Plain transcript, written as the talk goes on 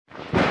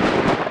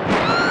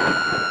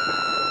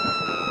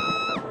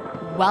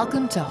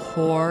Welcome to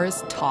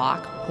Whores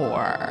Talk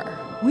Horror.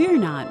 We're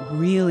not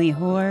really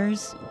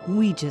whores.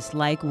 We just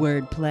like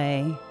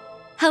wordplay.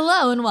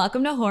 Hello and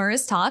welcome to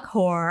Whores Talk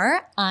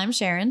Horror. I'm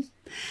Sharon.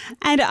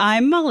 And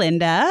I'm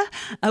Melinda.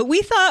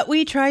 We thought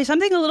we'd try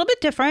something a little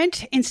bit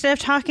different. Instead of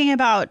talking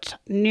about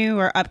new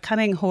or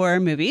upcoming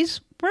horror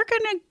movies, we're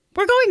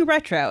going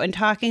retro and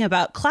talking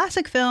about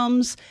classic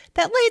films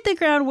that laid the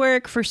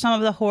groundwork for some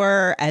of the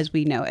horror as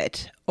we know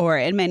it, or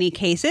in many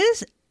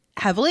cases,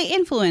 heavily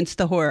influenced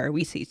the horror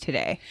we see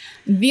today.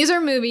 These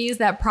are movies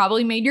that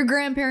probably made your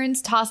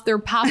grandparents toss their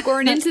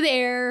popcorn into the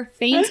air,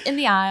 faint in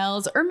the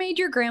aisles, or made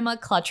your grandma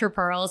clutch her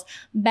pearls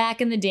back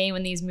in the day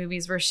when these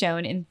movies were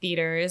shown in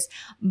theaters.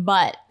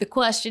 But the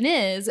question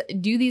is,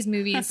 do these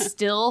movies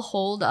still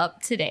hold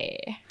up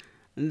today?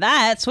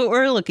 That's what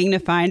we're looking to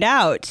find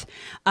out.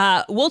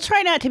 We'll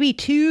try not to be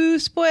too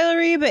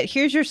spoilery, but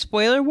here's your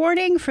spoiler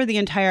warning for the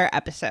entire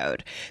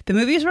episode. The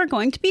movies we're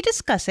going to be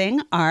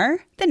discussing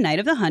are The Night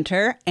of the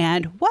Hunter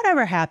and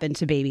Whatever Happened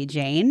to Baby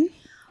Jane.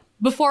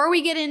 Before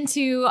we get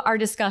into our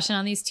discussion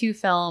on these two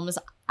films,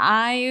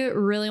 I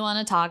really want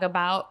to talk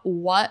about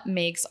what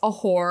makes a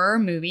horror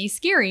movie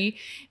scary,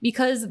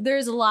 because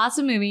there's lots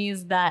of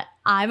movies that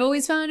I've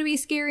always found to be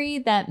scary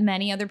that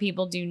many other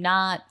people do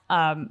not.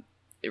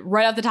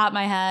 Right off the top of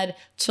my head,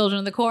 Children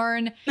of the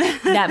Corn.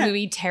 That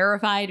movie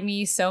terrified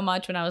me so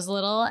much when I was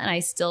little, and I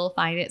still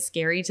find it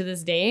scary to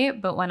this day.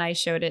 But when I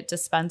showed it to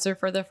Spencer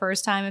for the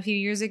first time a few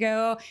years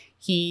ago,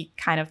 he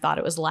kind of thought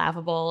it was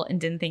laughable and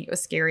didn't think it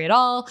was scary at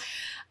all.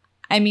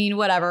 I mean,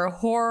 whatever.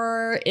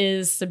 Horror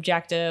is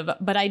subjective,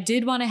 but I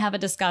did want to have a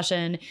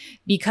discussion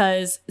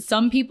because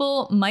some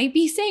people might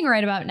be saying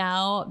right about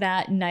now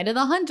that Night of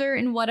the Hunter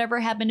and Whatever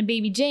Happened to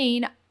Baby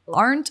Jane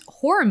aren't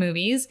horror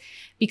movies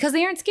because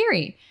they aren't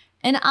scary.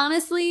 And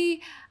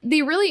honestly,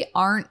 they really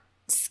aren't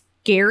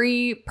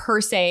scary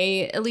per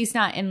se, at least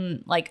not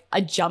in like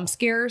a jump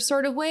scare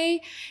sort of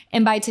way.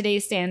 And by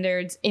today's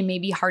standards, it may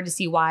be hard to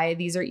see why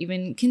these are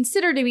even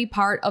considered to be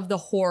part of the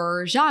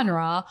horror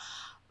genre.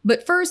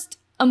 But first,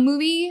 a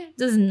movie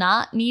does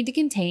not need to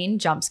contain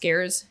jump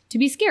scares to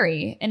be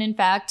scary. And in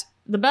fact,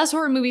 the best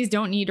horror movies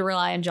don't need to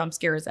rely on jump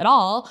scares at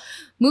all.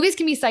 Movies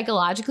can be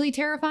psychologically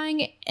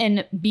terrifying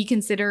and be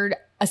considered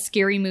a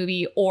scary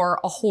movie or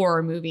a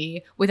horror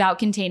movie without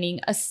containing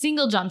a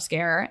single jump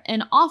scare.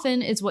 And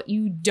often it's what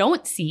you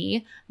don't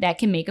see that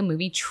can make a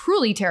movie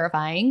truly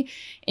terrifying.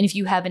 And if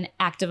you have an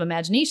active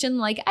imagination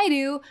like I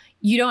do,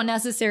 you don't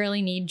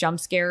necessarily need jump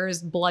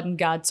scares, blood and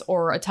guts,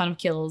 or a ton of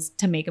kills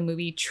to make a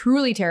movie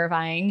truly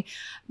terrifying.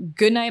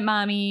 Goodnight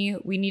Mommy,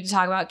 We Need to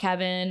Talk About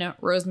Kevin,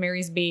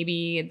 Rosemary's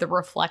Baby, The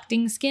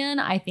Reflecting Skin,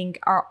 I think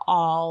are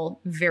all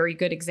very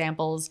good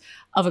examples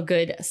of a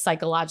good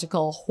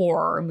psychological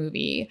horror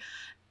movie.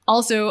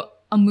 Also,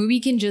 a movie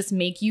can just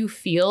make you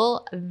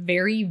feel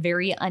very,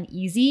 very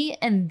uneasy,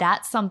 and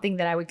that's something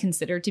that I would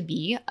consider to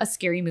be a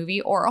scary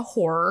movie or a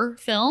horror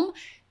film.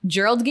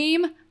 Gerald's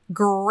Game,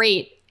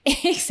 great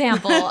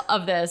example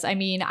of this. I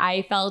mean,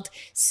 I felt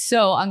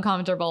so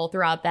uncomfortable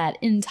throughout that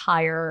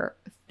entire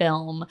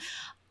film.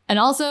 And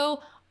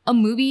also, a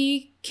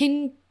movie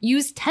can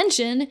use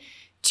tension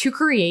to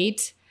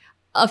create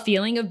a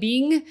feeling of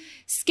being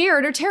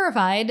scared or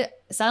terrified.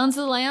 Silence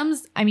of the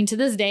Lambs, I mean, to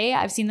this day,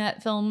 I've seen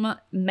that film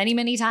many,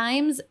 many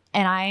times,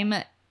 and I'm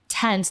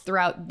tense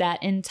throughout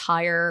that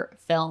entire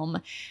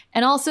film.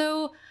 And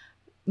also,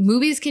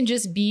 movies can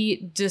just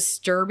be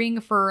disturbing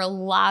for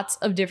lots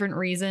of different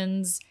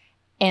reasons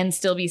and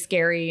still be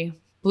scary.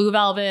 Blue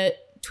Velvet,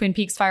 Twin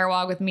Peaks Fire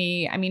Walk with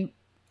Me. I mean,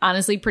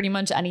 honestly, pretty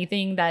much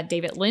anything that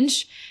David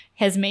Lynch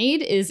has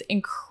made is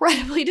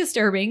incredibly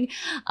disturbing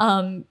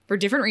for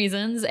different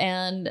reasons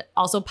and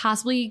also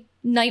possibly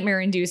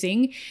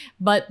nightmare-inducing.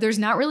 But there's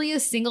not really a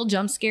single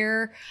jump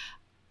scare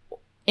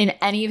in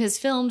any of his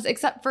films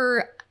except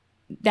for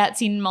that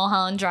scene in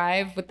Mulholland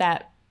Drive with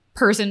that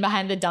person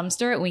behind the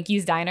dumpster at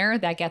Winky's Diner.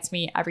 That gets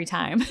me every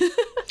time.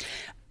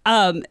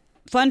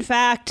 Fun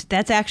fact,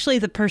 that's actually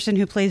the person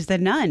who plays the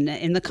nun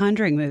in the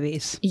Conjuring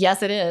movies.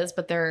 Yes, it is,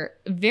 but they're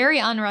very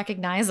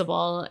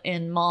unrecognizable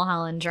in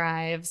Mulholland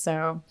Drive,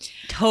 so.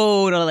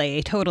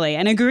 Totally.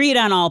 And agreed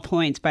on all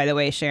points, by the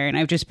way, Sharon.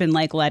 I've just been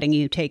like letting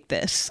you take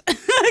this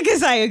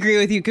because I agree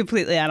with you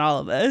completely on all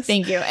of this.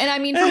 Thank you. And I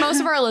mean, for most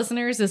of our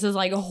listeners, this is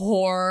like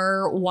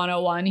horror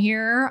 101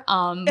 here,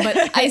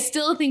 but I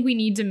still think we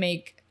need to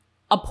make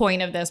a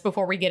point of this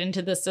before we get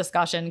into this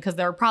discussion, because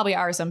there probably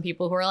are some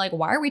people who are like,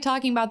 why are we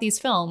talking about these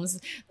films?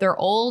 They're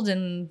old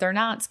and they're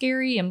not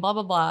scary and blah,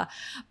 blah, blah.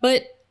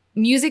 But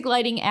music,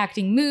 lighting,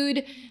 acting,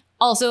 mood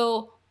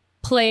also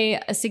play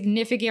a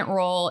significant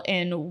role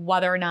in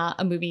whether or not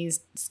a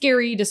movie's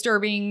scary,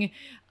 disturbing,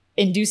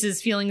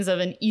 induces feelings of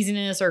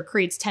uneasiness or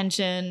creates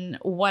tension,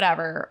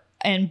 whatever.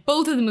 And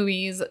both of the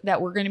movies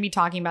that we're going to be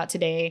talking about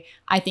today,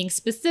 I think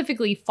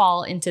specifically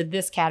fall into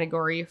this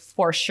category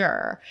for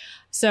sure.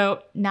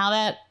 So now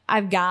that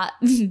I've got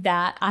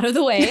that out of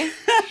the way,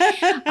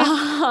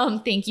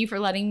 thank you for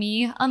letting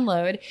me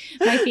unload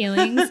my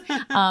feelings.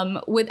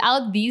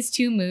 Without these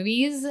two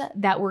movies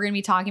that we're going to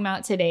be talking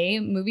about today,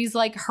 movies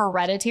like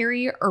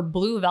Hereditary or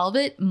Blue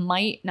Velvet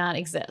might not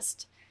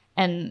exist.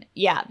 And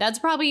yeah, that's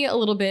probably a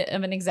little bit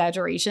of an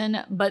exaggeration,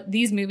 but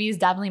these movies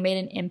definitely made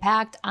an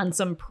impact on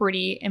some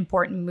pretty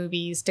important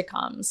movies to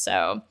come.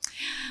 So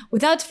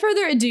without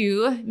further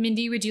ado,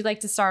 Mindy, would you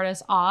like to start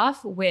us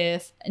off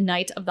with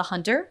Night of the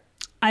Hunter?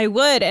 I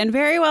would, and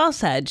very well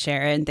said,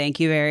 Sharon. Thank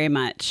you very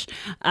much.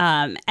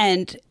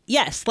 And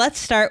yes, let's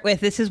start with,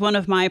 this is one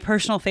of my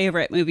personal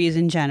favorite movies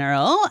in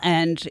general.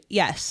 And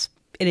yes,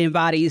 it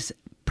embodies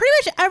pretty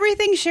much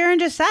everything Sharon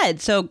just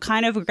said. So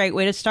kind of a great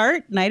way to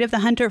start. Night of the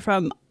Hunter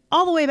from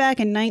all the way back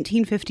in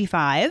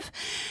 1955.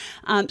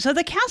 So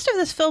the cast of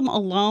this film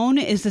alone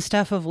is the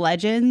stuff of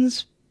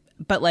legends,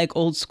 but like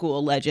old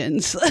school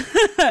legends.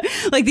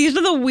 Like these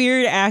are the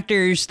weird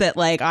actors that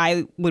like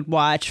I would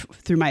watch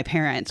through my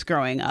parents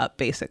growing up,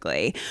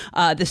 basically.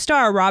 The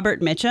star, Robert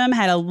Mitchum,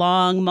 had a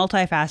long,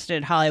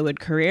 multifaceted Hollywood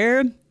career.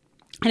 And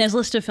his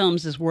list of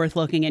films is worth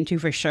looking into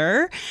for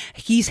sure.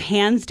 He's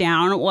hands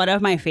down one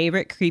of my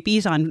favorite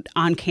creepies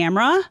on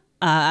camera.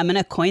 I'm going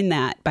to coin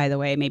that, by the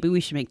way. Maybe we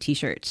should make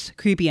t-shirts.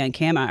 Creepy on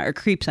camera or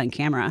creeps on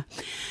camera.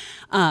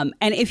 And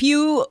if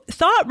you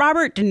thought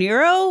Robert De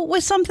Niro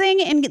was something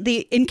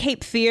in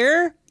Cape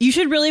Fear, you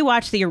should really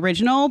watch the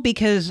original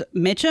because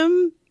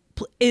Mitchum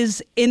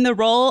is in the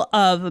role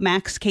of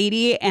Max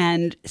Cady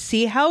and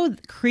see how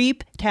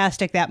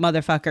creep-tastic that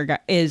motherfucker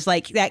is.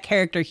 Like that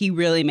character, he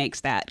really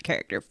makes that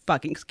character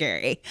fucking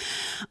scary.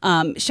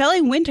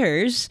 Shelley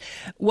Winters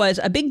was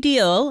a big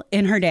deal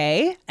in her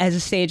day as a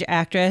stage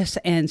actress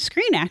and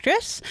screen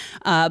actress,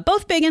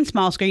 both big and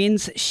small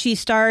screens. She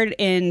starred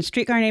in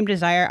Streetcar Named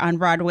Desire on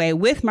Broadway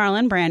with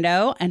Marlon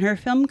Brando, and her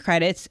film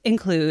credits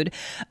include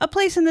A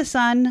Place in the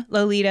Sun,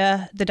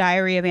 Lolita, The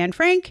Diary of Anne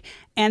Frank,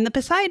 and The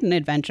Poseidon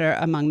Adventure,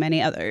 among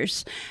many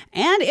others.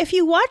 And if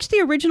you watch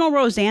the original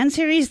Roseanne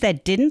series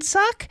that didn't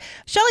suck,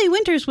 Shelley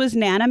Winters was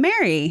Nana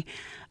Mary.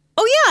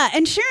 Oh yeah,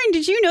 and Sharon,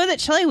 did you know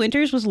that Shelley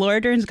Winters was Laura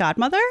Dern's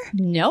godmother?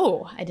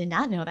 No, I did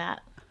not know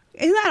that.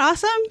 Isn't that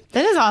awesome?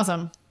 That is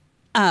awesome.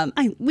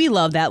 We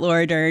love that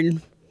Laura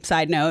Dern.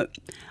 Side note.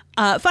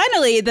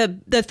 Finally,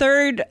 the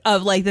third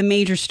of like the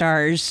major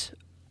stars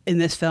in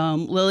this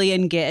film,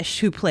 Lillian Gish,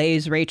 who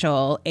plays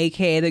Rachel,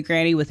 aka the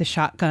granny with a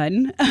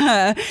shotgun,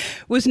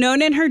 was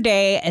known in her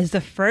day as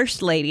the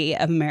first lady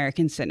of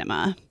American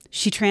cinema.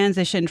 She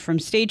transitioned from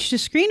stage to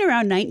screen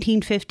around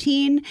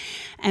 1915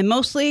 and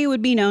mostly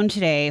would be known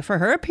today for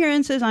her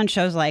appearances on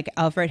shows like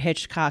Alfred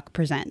Hitchcock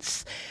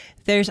Presents.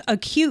 There's a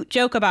cute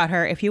joke about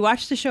her. If you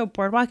watch the show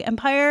Boardwalk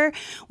Empire,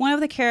 one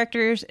of the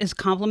characters is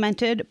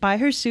complimented by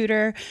her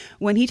suitor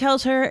when he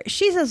tells her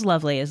she's as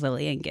lovely as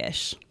Lillian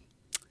Gish.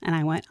 And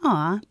I went,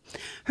 aw.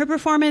 Her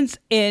performance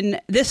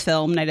in this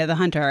film, Night of the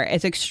Hunter,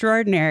 is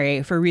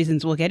extraordinary for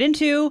reasons we'll get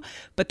into.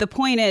 But the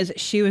point is,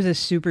 she was a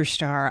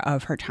superstar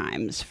of her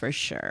times, for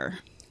sure.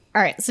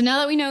 All right. So now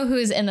that we know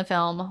who's in the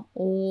film,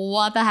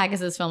 what the heck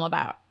is this film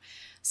about?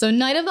 So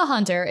Night of the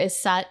Hunter is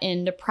set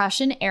in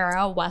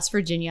Depression-era West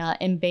Virginia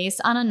and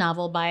based on a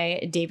novel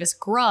by Davis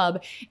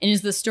Grubb and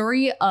is the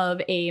story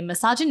of a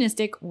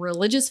misogynistic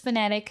religious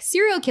fanatic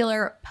serial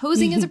killer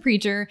posing as a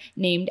preacher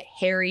named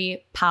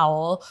Harry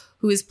Powell,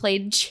 who is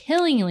played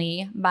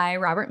chillingly by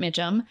Robert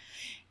Mitchum,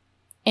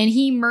 and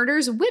he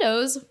murders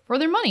widows for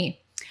their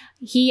money.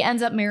 He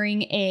ends up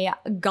marrying a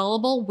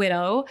gullible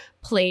widow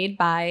played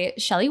by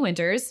Shelley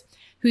Winters,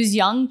 whose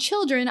young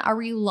children are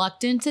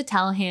reluctant to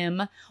tell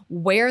him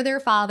where their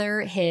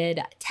father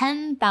hid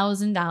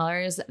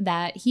 $10,000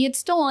 that he had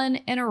stolen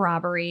in a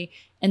robbery,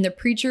 and the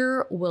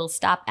preacher will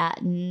stop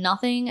at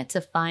nothing to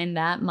find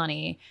that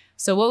money.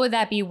 So what would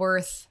that be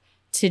worth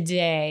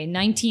today?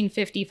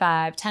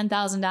 1955,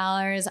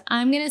 $10,000.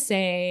 I'm going to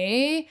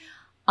say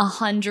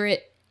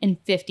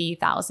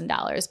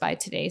 $150,000 by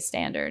today's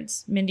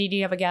standards. Mindy, do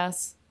you have a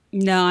guess?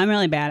 No, I'm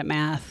really bad at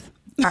math.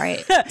 All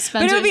right.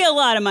 But it would be a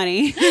lot of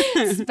money.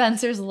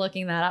 Spencer's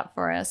looking that up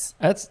for us.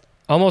 That's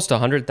almost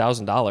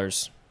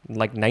 $100,000,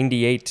 like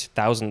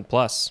 98,000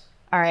 plus.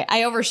 All right.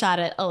 I overshot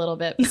it a little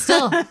bit, but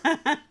still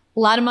a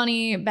lot of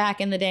money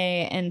back in the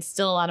day and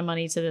still a lot of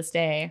money to this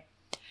day.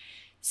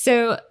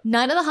 So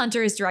Night of the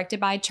Hunter is directed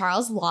by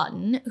Charles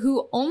Laughton,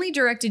 who only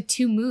directed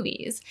 2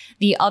 movies,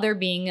 the other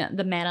being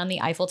The Man on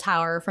the Eiffel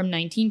Tower from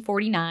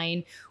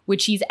 1949,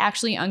 which he's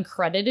actually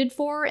uncredited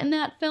for in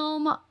that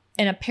film.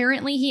 And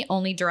apparently he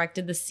only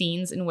directed the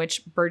scenes in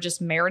which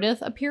Burgess Meredith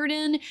appeared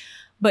in,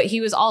 but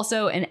he was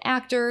also an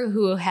actor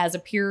who has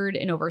appeared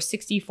in over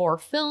 64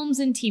 films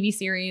and TV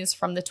series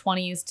from the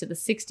 20s to the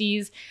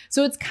 60s.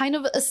 So it's kind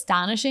of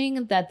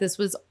astonishing that this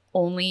was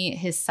only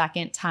his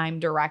second time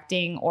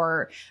directing,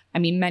 or I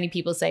mean, many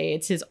people say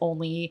it's his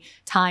only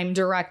time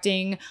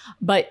directing,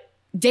 but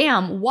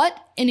damn, what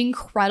an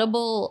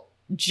incredible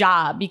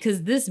job,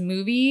 because this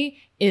movie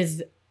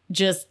is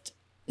just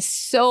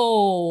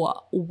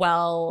so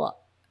well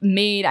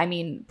made. I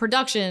mean,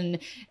 production,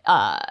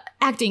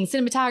 acting,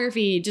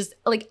 cinematography, just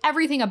like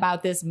everything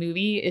about this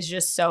movie is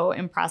just so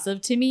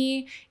impressive to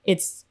me.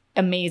 It's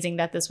amazing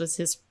that this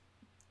was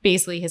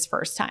basically his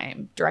first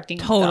time directing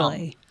a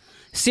film.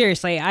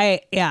 Seriously,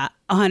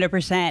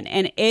 100%.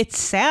 And it's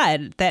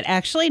sad that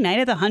actually Night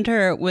of the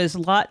Hunter was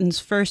Lawton's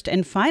first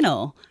and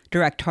final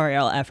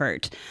directorial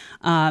effort.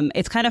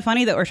 It's kind of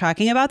funny that we're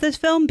talking about this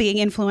film being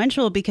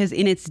influential because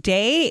in its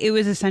day, it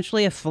was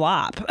essentially a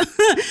flop.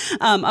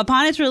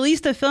 Upon its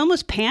release, the film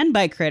was panned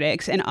by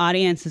critics and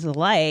audiences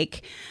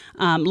alike.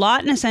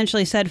 Lawton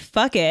essentially said,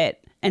 fuck it,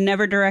 and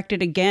never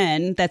directed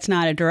again. That's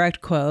not a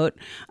direct quote.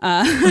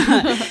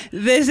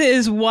 This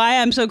is why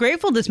I'm so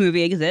grateful this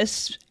movie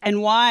exists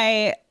and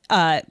why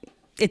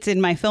it's in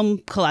my film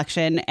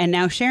collection and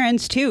now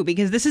Sharon's too,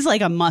 because this is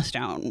like a must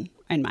own,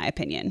 in my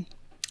opinion.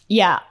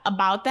 Yeah,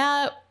 about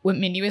that, what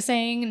Mindy was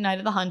saying, Night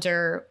of the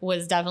Hunter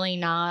was definitely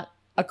not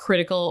a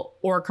critical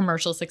or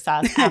commercial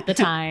success at the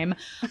time.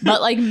 But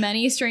like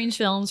many strange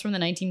films from the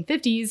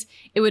 1950s,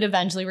 it would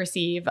eventually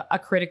receive a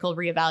critical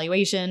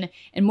reevaluation.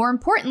 And more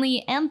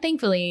importantly, and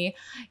thankfully,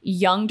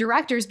 young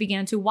directors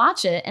began to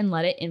watch it and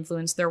let it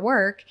influence their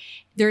work.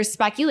 There's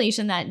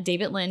speculation that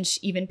David Lynch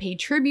even paid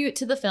tribute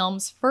to the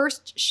film's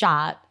first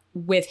shot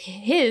with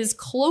his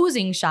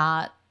closing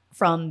shot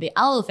from The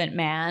Elephant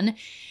Man.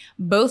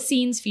 Both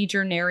scenes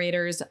feature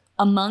narrators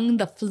among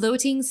the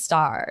floating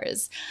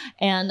stars.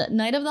 And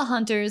Night of the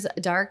Hunter's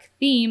dark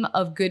theme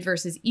of good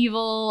versus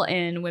evil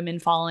and women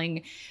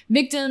falling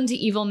victim to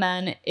evil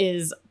men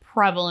is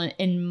prevalent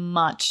in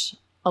much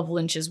of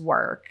Lynch's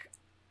work.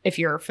 If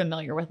you're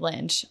familiar with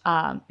Lynch.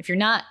 If you're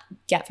not,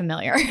 get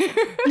familiar.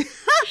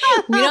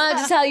 We don't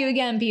have to tell you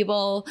again,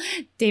 people.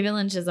 David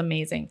Lynch is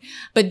amazing.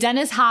 But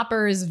Dennis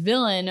Hopper's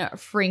villain,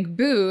 Frank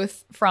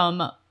Booth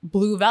from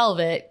Blue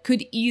Velvet,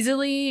 could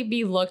easily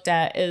be looked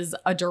at as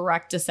a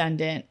direct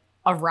descendant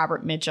of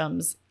Robert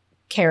Mitchum's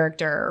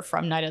character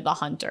from Night of the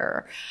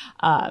Hunter.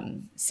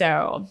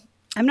 So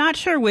I'm not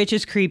sure which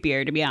is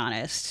creepier, to be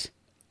honest.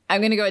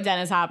 I'm going to go with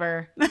Dennis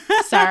Hopper.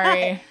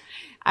 Sorry.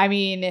 I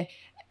mean,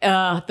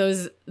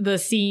 the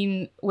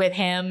scene with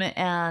him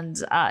and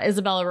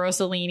Isabella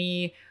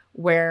Rossellini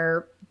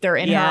where they're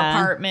in her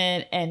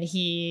apartment and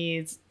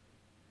he's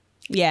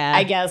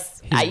I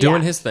guess he's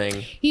doing his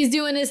thing. He's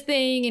doing his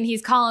thing and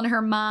he's calling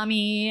her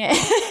mommy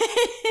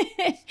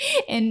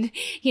and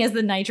he has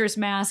the nitrous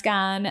mask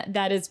on.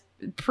 That is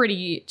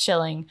pretty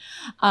chilling.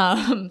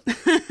 But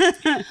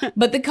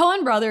the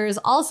Coen brothers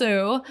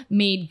also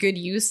made good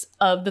use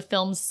of the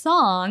film's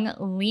song,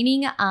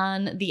 Leaning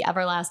on the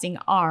Everlasting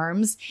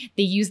Arms.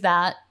 They used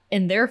that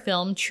in their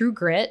film, True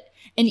Grit.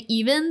 And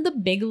even The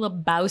Big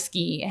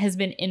Lebowski has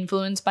been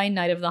influenced by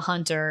Night of the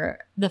Hunter.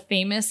 The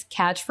famous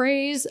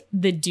catchphrase,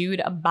 "The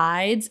dude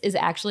abides," is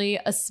actually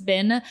a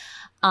spin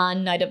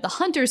on Night of the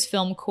Hunter's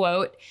film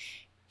quote,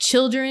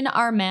 "Children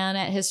are man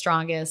at his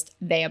strongest,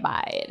 they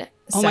abide."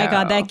 Oh my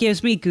God, that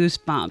gives me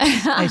goosebumps.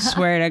 I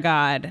swear to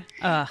God.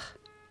 Ugh.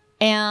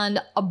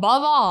 And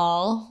above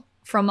all,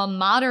 from a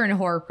modern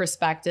horror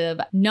perspective,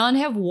 none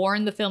have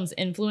worn the film's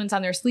influence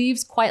on their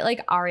sleeves quite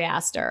like Ari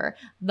Aster.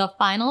 The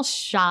final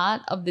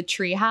shot of the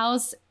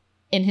treehouse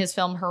in his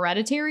film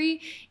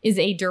Hereditary is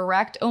a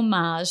direct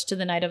homage to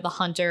the Night of the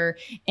Hunter.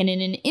 And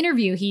in an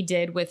interview he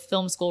did with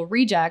Film School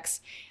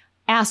Rejects,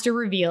 Aster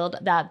revealed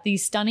that the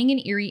stunning and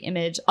eerie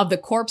image of the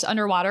corpse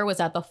underwater was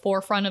at the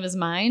forefront of his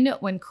mind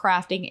when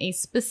crafting a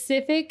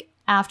specific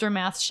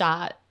aftermath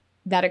shot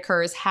that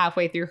occurs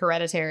halfway through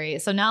Hereditary.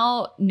 So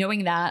now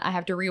knowing that, I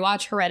have to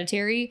rewatch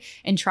Hereditary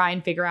and try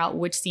and figure out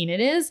which scene it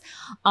is.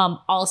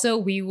 Also,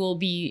 we will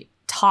be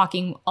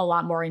talking a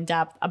lot more in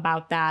depth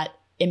about that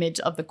image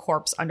of the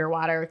corpse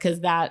underwater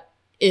because that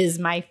is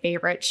my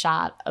favorite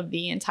shot of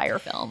the entire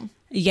film.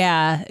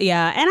 Yeah.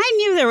 And I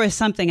knew there was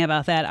something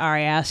about that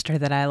Ari Aster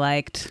that I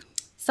liked.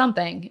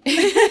 Something.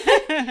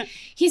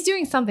 He's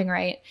doing something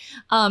right.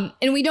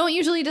 And we don't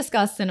usually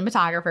discuss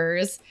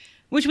cinematographers.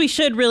 Which we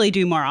should really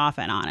do more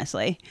often,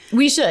 honestly.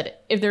 We should,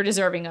 if they're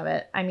deserving of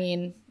it. I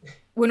mean,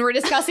 when we're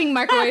discussing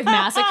Microwave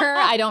Massacre,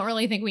 I don't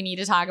really think we need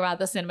to talk about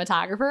the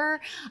cinematographer.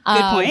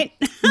 Good point.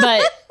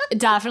 But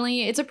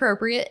definitely it's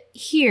appropriate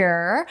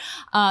here.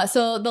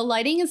 So the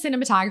lighting and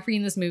cinematography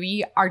in this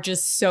movie are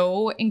just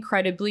so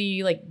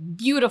incredibly like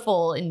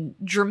beautiful and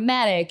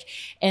dramatic,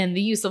 and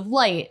the use of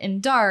light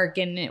and dark,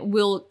 and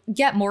we'll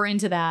get more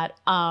into that.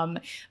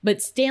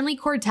 But Stanley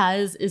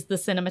Cortez is the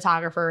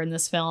cinematographer in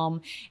this film,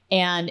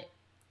 and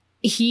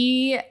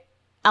he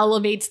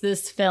elevates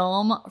this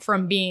film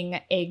from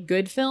being a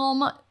good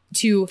film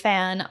to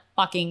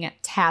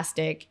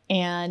fan-fucking-tastic.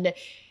 And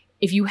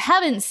if you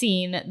haven't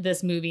seen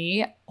this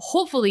movie,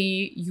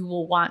 hopefully you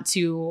will want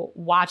to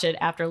watch it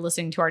after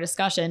listening to our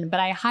discussion. But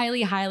I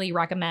highly, highly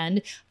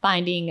recommend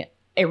finding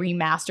a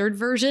remastered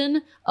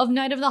version of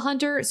Night of the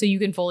Hunter so you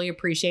can fully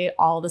appreciate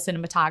all the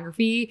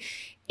cinematography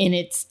in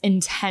its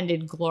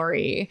intended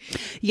glory.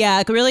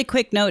 Yeah, a really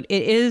quick note.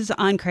 It is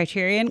on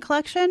Criterion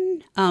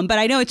Collection, but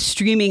I know it's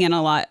streaming in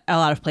a lot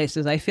of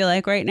places, I feel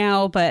like, right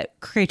now, but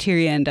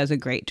Criterion does a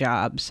great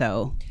job,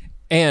 so...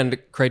 And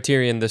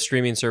Criterion, the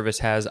streaming service,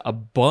 has a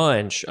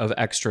bunch of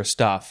extra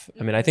stuff.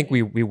 I mean, I think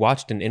we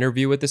watched an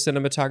interview with the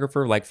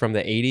cinematographer, like from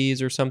the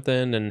 80s or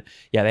something, and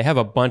yeah, they have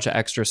a bunch of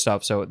extra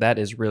stuff, so that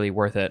is really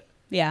worth it.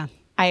 Yeah.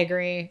 I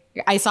agree.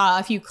 I saw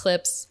a few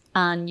clips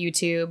on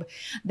YouTube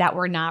that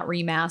were not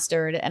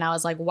remastered, and I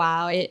was like,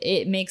 wow,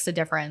 it makes a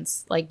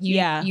difference. Like,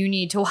 you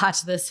need to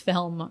watch this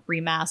film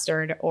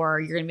remastered, or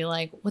you're gonna be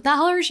like, what the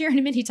hell are Sharon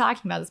and Mindy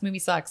talking about? This movie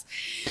sucks.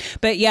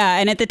 But yeah,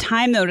 and at the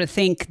time, though, to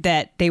think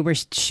that they were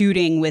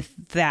shooting with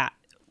that,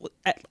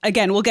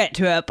 again, we'll get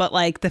to it, but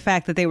like the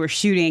fact that they were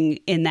shooting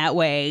in that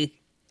way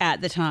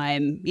at the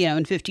time, you know,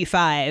 in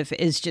 55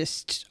 is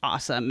just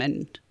awesome,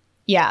 and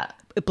yeah,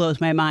 it blows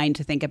my mind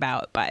to think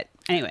about. But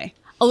anyway.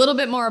 A little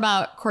bit more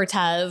about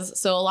Cortez.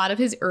 So a lot of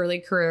his early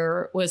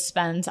career was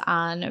spent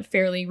on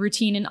fairly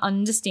routine and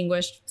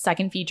undistinguished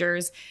second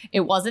features.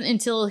 It wasn't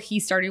until he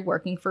started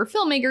working for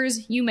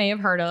filmmakers you may have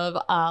heard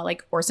of,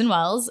 like Orson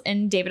Welles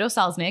and David O.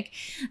 Selznick,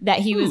 that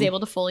he was able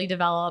to fully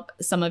develop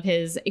some of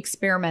his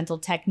experimental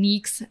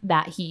techniques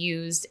that he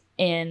used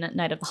in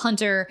Night of the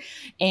Hunter.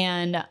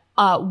 And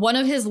one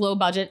of his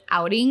low-budget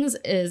outings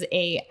is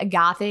a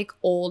gothic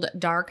old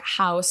dark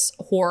house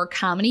horror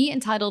comedy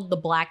entitled The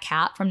Black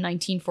Cat from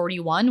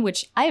 1941,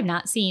 which I have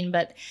not seen,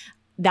 but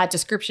that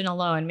description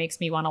alone makes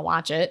me want to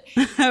watch it.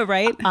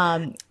 Right.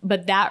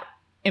 But that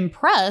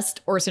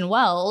impressed Orson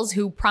Welles,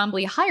 who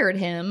promptly hired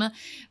him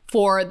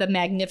for The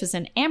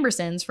Magnificent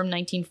Ambersons from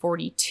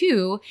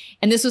 1942.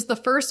 And this was the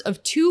first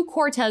of two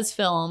Cortez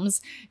films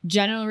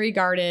generally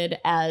regarded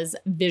as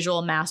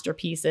visual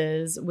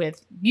masterpieces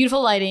with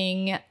beautiful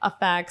lighting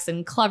effects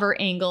and clever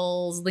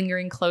angles,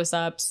 lingering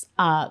close-ups.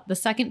 The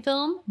second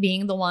film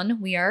being the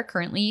one we are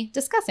currently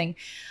discussing.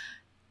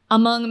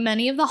 Among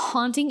many of the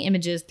haunting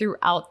images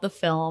throughout the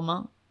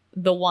film,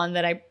 the one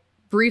that I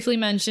briefly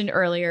mentioned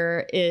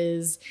earlier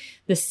is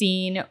the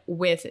scene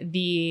with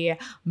the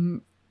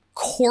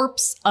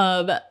corpse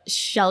of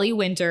Shelley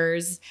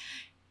Winters.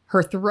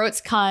 Her throat's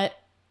cut,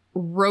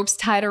 ropes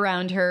tied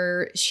around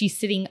her. She's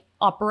sitting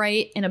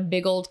upright in a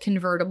big old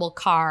convertible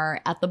car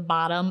at the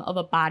bottom of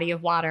a body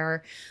of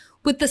water,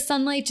 with the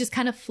sunlight just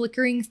kind of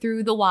flickering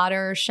through the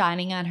water,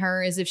 shining on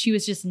her as if she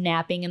was just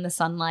napping in the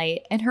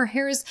sunlight. And her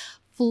hair is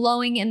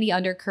flowing in the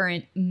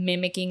undercurrent,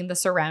 mimicking the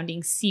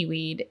surrounding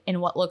seaweed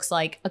in what looks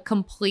like a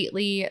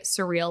completely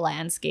surreal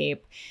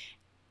landscape,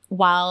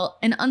 while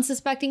an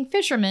unsuspecting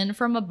fisherman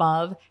from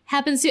above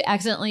happens to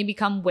accidentally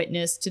become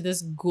witness to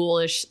this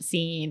ghoulish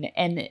scene.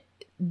 And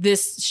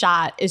this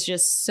shot is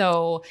just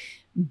so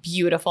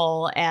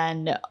beautiful,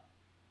 and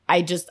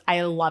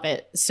I love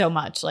it so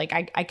much.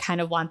 Like, I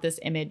kind of want this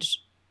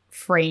image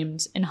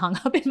framed and hung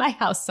up in my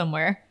house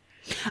somewhere.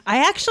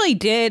 I actually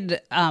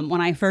did,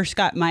 when I first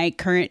got my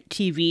current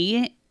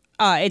TV,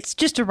 it's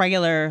just a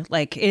regular,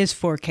 like, it is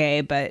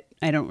 4K, but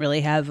I don't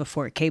really have a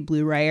 4K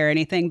Blu-ray or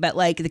anything, but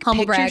like the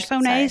Humble picture's brag. so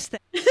nice.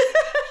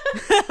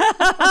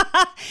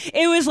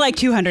 It was like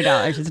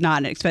 $200. It's not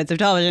an expensive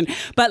television,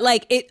 but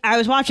like I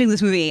was watching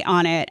this movie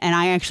on it, and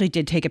I actually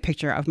did take a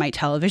picture of my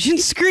television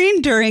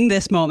screen during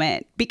this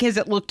moment because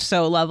it looked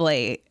so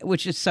lovely,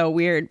 which is so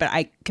weird, but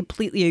I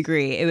completely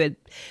agree. It would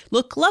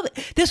look lovely.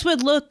 This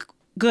would look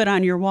good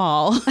on your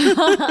wall.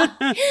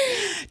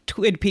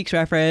 Twin Peaks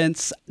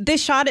reference.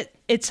 This shot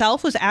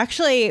itself was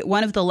actually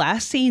one of the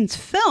last scenes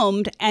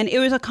filmed, and it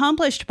was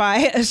accomplished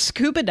by a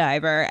scuba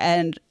diver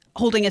and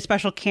holding a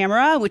special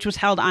camera, which was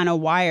held on a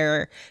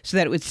wire so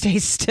that it would stay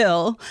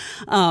still.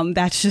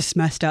 That's just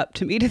messed up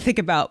to me to think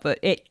about,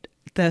 but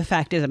the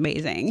effect is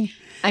amazing.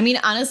 I mean,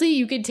 honestly,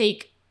 you could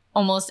take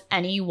almost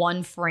any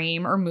one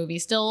frame or movie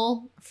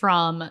still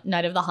from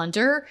Night of the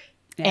Hunter,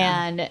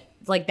 and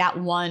like that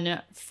one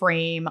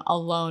frame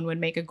alone would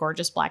make a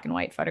gorgeous black and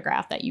white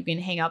photograph that you can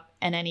hang up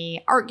in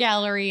any art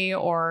gallery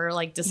or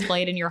like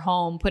display it in your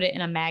home, put it in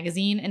a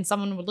magazine, and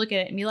someone would look at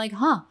it and be like,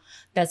 huh,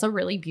 that's a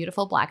really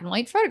beautiful black and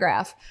white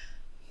photograph.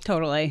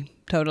 Totally.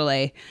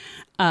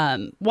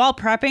 While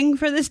prepping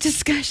for this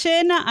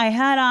discussion, I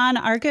had on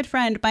our good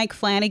friend Mike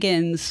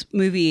Flanagan's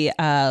movie,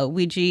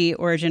 Ouija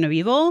Origin of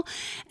Evil,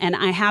 and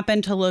I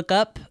happened to look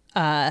up,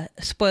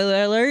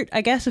 spoiler alert,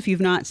 I guess, if you've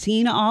not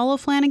seen all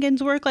of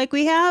Flanagan's work like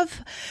we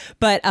have,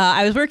 but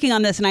I was working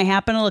on this and I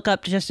happened to look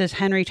up just as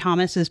Henry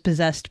Thomas's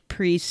possessed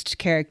priest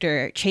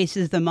character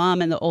chases the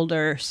mom and the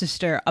older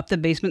sister up the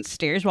basement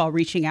stairs while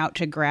reaching out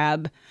to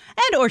grab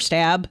and or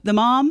stab the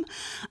mom.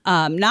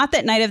 Not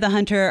that Night of the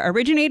Hunter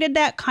originated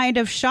that kind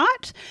of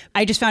shot.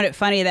 I just found it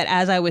funny that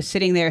as I was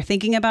sitting there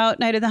thinking about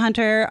Night of the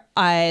Hunter,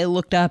 I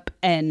looked up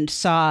and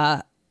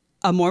saw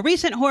a more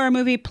recent horror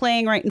movie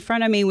playing right in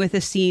front of me with a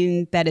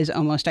scene that is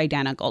almost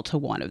identical to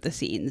one of the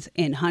scenes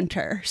in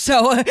Hunter.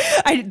 So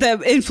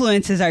the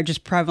influences are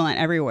just prevalent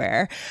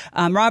everywhere.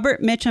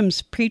 Robert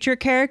Mitchum's preacher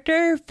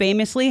character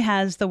famously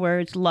has the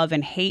words love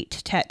and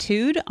hate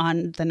tattooed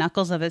on the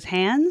knuckles of his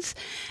hands.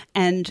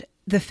 And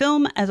the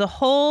film as a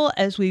whole,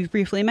 as we've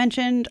briefly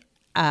mentioned,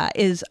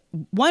 is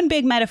one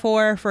big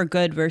metaphor for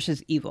good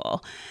versus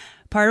evil.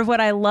 Part of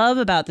what I love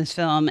about this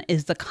film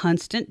is the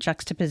constant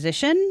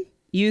juxtaposition,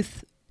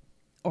 youth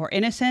or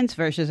innocence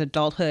versus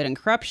adulthood and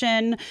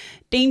corruption,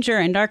 danger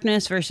and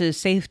darkness versus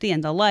safety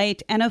and the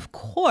light, and of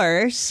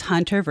course,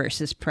 hunter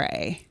versus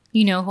prey.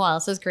 You know who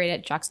else is great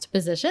at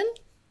juxtaposition?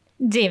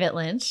 David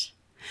Lynch.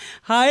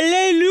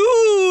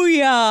 Hallelujah!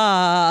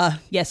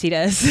 Yes, he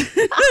does.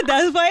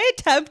 That's my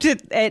attempt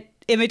at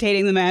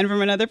imitating the man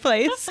from another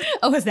place.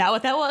 Oh, is that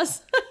what that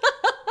was?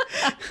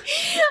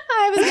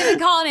 I was going to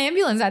call an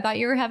ambulance. I thought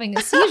you were having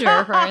a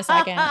seizure for a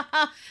second.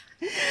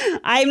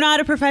 I'm not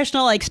a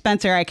professional like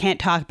Spencer. I can't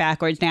talk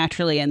backwards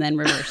naturally and then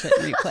reverse it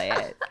and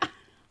replay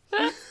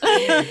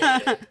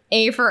it.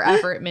 A for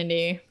effort,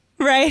 Mindy.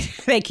 Right?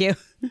 Thank you.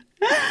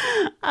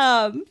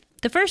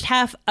 The first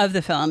half of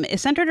the film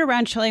is centered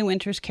around Shelley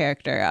Winter's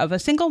character of a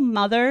single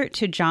mother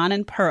to John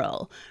and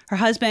Pearl, her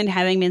husband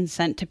having been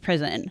sent to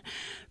prison.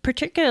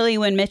 Particularly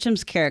when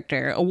Mitchum's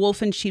character, a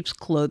wolf in sheep's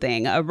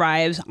clothing,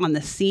 arrives on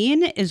the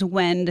scene is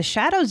when the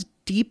shadows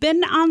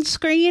deepen on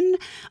screen,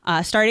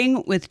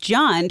 starting with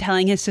John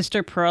telling his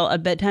sister Pearl a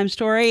bedtime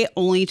story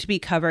only to be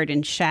covered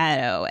in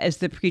shadow as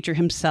the preacher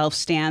himself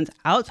stands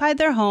outside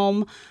their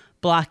home,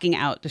 blocking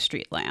out the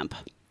street lamp.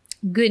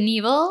 Good and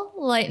evil,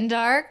 light and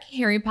dark,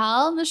 Harry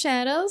Powell in the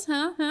shadows,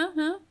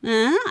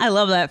 I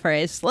love that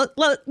phrase. We'll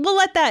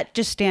let that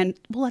just stand.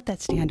 We'll let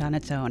that stand on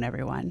its own,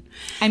 everyone.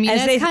 I mean,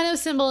 that's kind of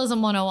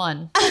symbolism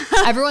 101.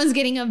 Everyone's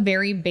getting a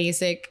very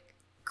basic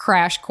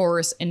crash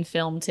course in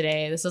film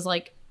today. This is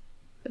like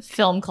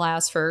film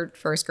class for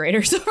first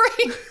graders over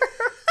here.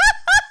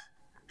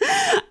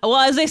 Well,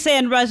 as they say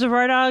in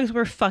Reservoir Dogs,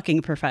 we're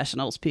fucking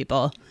professionals,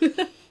 people.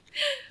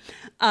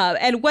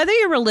 And whether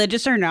you're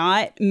religious or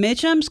not,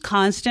 Mitchum's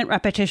constant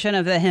repetition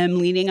of the hymn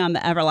leaning on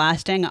the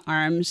everlasting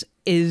arms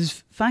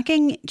is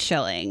fucking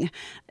chilling,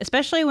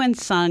 especially when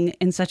sung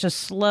in such a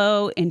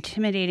slow,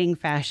 intimidating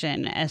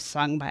fashion as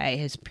sung by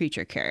his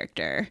preacher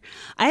character.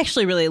 I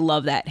actually really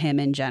love that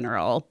hymn in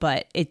general,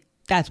 but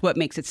that's what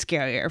makes it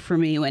scarier for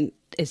me when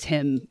it's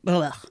him.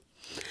 Ugh.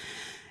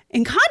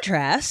 In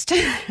contrast,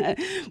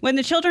 when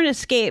the children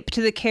escape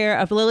to the care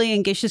of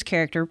Lillian Gish's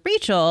character,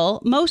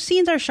 Rachel, most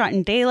scenes are shot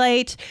in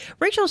daylight.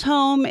 Rachel's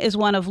home is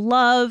one of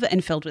love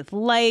and filled with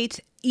light,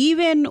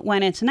 even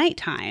when it's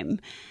nighttime.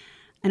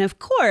 And of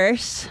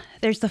course,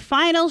 there's the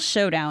final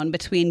showdown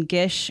between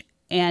Gish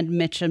and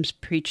Mitchum's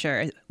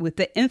preacher with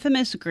the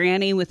infamous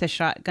Granny with a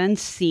shotgun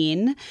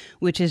scene,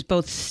 which is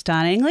both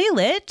stunningly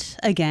lit,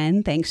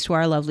 again, thanks to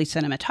our lovely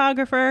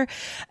cinematographer,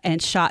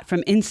 and shot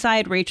from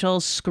inside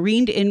Rachel's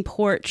screened-in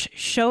porch,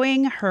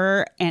 showing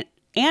her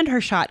and her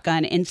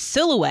shotgun in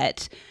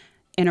silhouette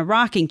in a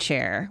rocking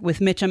chair, with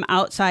Mitchum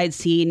outside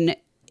seen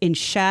in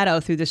shadow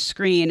through the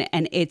screen,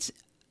 and it's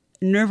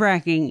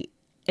nerve-wracking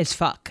as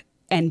fuck.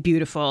 And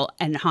beautiful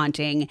and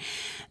haunting.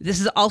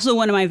 This is also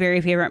one of my very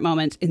favorite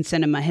moments in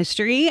cinema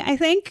history, I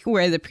think,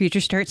 where the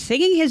preacher starts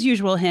singing his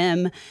usual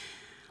hymn,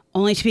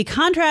 only to be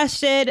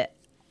contrasted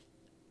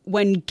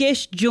when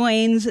Gish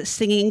joins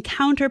singing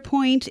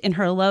counterpoint in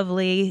her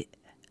lovely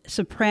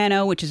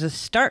soprano, which is a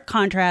stark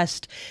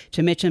contrast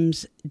to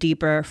Mitchum's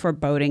deeper,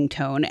 foreboding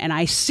tone. And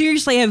I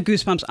seriously have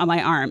goosebumps on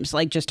my arms,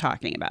 like just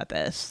talking about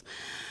this.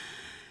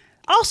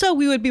 Also,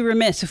 we would be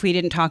remiss if we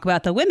didn't talk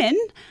about the women.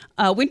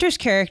 Winter's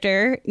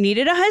character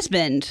needed a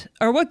husband.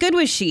 Or what good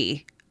was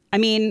she? I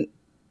mean,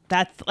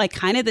 that's like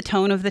kind of the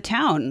tone of the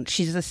town.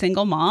 She's a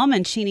single mom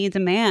and she needs a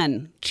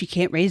man. She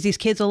can't raise these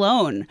kids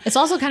alone. It's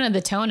also kind of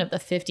the tone of the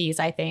 50s,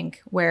 I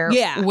think, where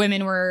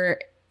women were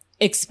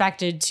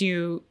expected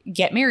to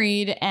get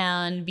married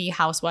and be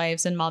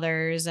housewives and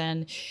mothers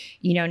and,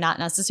 you know, not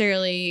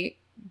necessarily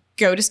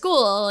go to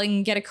school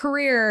and get a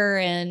career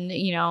and,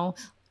 you know,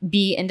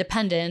 be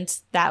independent.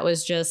 That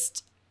was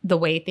just the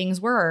way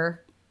things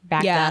were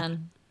back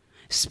then.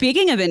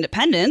 Speaking of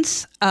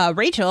independence,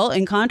 Rachel,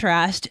 in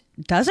contrast,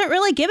 doesn't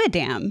really give a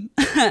damn.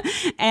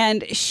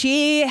 And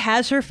she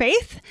has her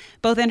faith,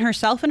 both in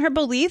herself and her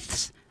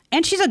beliefs.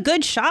 And she's a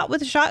good shot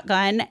with a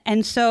shotgun.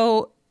 And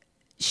so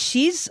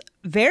she's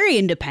very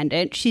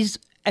independent. She's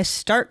a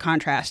stark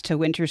contrast to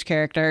Winter's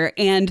character.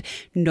 And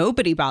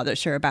nobody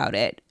bothers her about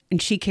it.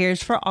 And she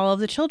cares for all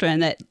of the children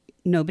that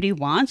nobody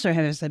wants or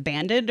has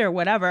abandoned or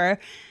whatever,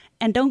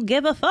 and don't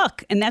give a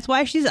fuck. And that's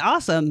why she's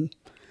awesome.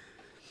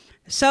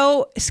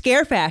 So,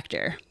 scare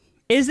factor.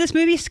 Is this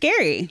movie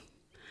scary?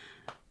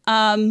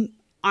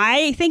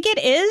 I think it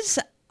is.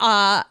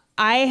 I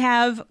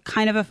have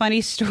kind of a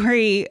funny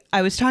story.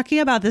 I was talking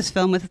about this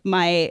film with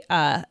my,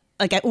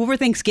 over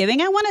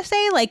Thanksgiving, I want to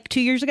say, like 2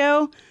 years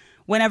ago,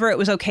 whenever it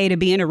was okay to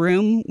be in a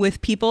room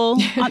with people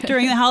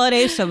during the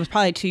holidays. So it was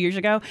probably 2 years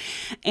ago.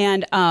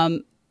 And,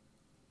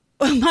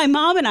 my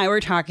mom and I were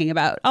talking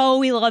about, oh,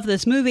 we love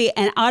this movie.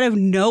 And out of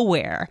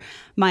nowhere,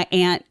 my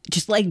aunt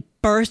just like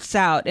bursts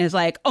out and is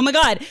like, oh my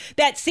God,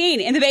 that scene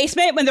in the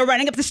basement when they're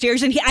running up the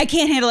stairs and I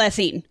can't handle that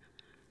scene.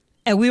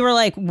 And we were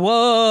like,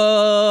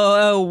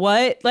 whoa,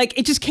 what? Like,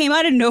 it just came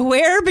out of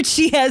nowhere. But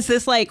she has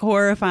this like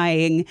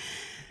horrifying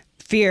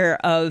fear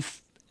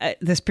of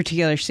this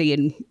particular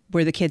scene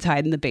where the kids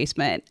hide in the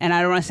basement. And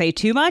I don't want to say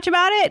too much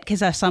about it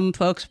because some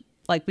folks,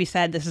 like we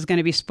said, this is going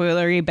to be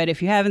spoilery. But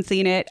if you haven't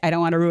seen it, I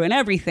don't want to ruin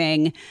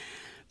everything.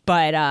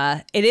 But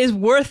it is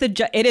worth it.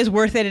 It is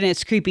worth it, and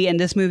it's creepy. And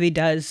this movie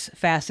does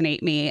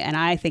fascinate me, and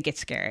I think it's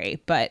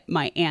scary. But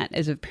my aunt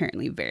is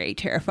apparently very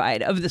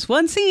terrified of this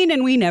one scene,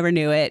 and we never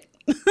knew it.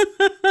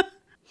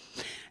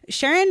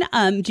 Sharon,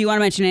 do you want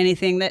to mention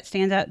anything that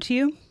stands out to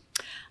you?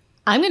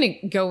 I'm going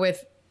to go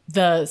with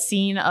the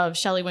scene of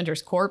Shelley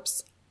Winter's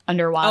corpse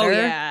underwater. Oh,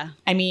 yeah.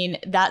 I mean,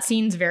 that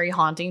scene's very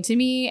haunting to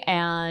me,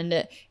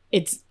 and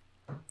it's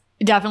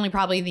definitely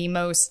probably the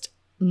most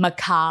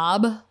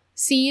macabre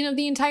scene of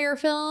the entire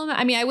film.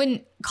 I mean, I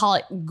wouldn't call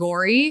it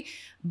gory,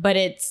 but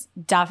it's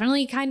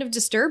definitely kind of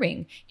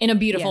disturbing in a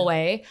beautiful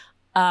way.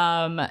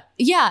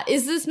 Yeah,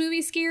 is this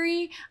movie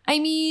scary? I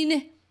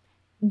mean,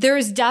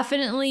 there's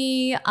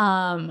definitely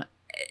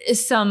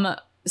some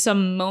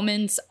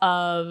moments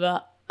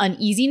of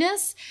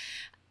uneasiness.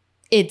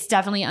 It's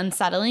definitely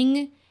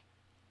unsettling.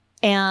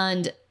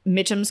 And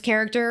Mitchum's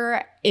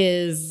character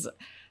is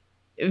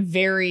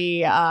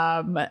very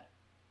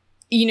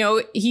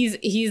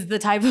he's the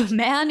type of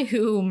man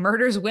who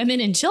murders women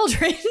and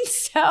children.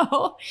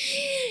 So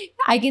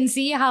I can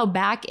see how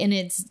back in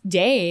its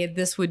day,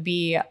 this would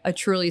be a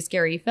truly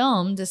scary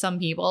film to some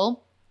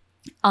people.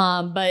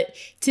 But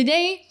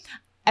today,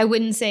 I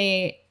wouldn't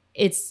say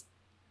it's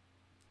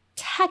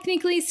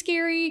technically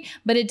scary,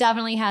 but it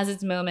definitely has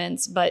its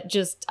moments. But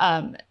just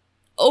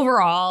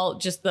overall,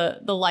 just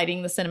the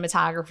lighting, the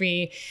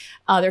cinematography,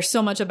 there's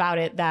so much about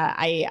it that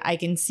I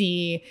can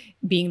see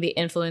being the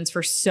influence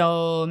for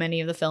so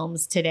many of the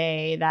films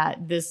today,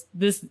 that this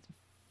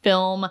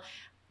film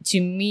to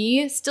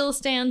me still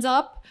stands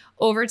up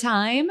over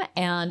time,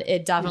 and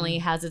it definitely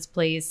has its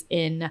place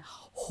in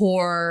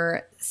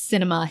horror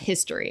cinema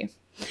history.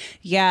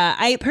 Yeah,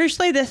 I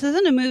personally, this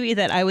isn't a movie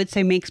that I would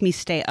say makes me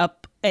stay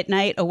up at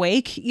night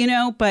awake,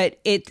 but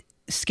it's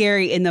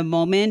scary in the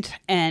moment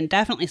and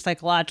definitely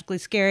psychologically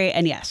scary.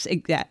 And yes,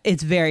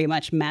 it's very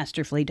much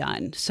masterfully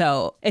done.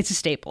 So it's a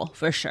staple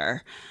for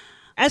sure.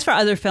 As for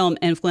other film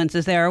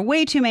influences, there are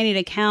way too many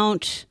to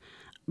count.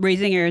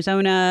 Raising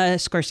Arizona,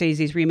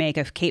 Scorsese's remake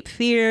of Cape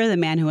Fear, The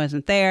Man Who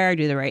Wasn't There,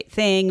 Do the Right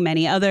Thing,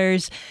 many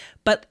others.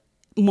 But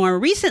more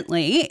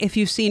recently, if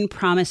you've seen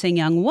Promising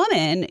Young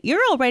Woman,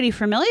 you're already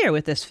familiar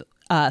with this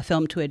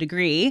film to a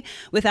degree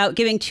without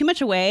giving too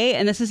much away.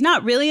 And this is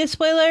not really a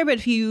spoiler, but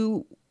if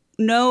you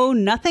know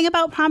nothing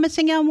about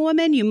Promising Young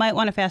Woman, you might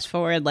want to fast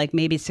forward like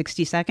maybe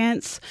 60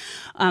 seconds.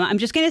 I'm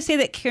just going to say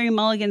that Carey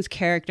Mulligan's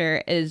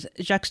character is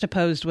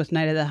juxtaposed with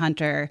Night of the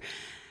Hunter,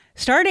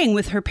 starting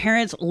with her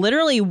parents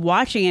literally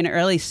watching an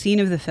early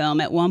scene of the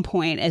film at one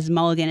point as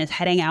Mulligan is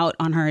heading out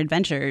on her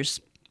adventures.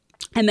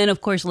 And then,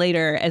 of course,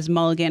 later, as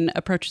Mulligan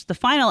approaches the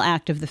final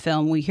act of the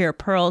film, we hear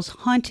Pearl's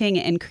haunting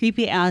and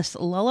creepy-ass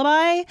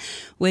lullaby,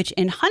 which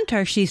in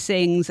Hunter she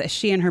sings as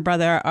she and her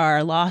brother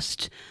are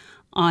lost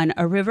on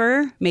a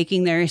river,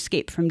 making their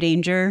escape from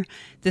danger.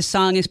 The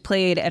song is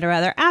played at a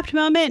rather apt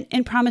moment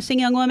in Promising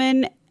Young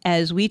Woman,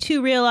 as we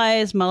too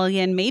realize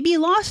Mulligan may be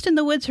lost in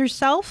the woods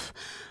herself,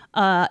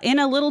 in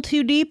a little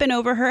too deep and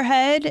over her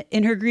head.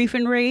 In her grief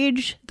and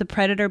rage, the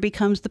predator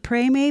becomes the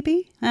prey,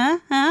 maybe?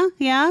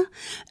 Yeah.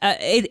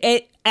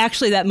 It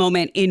actually, that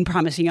moment in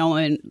Promising Young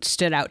Woman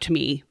stood out to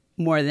me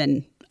more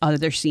than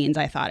other scenes.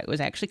 I thought it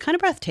was actually kind of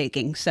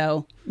breathtaking.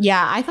 So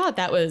yeah, I thought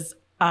that was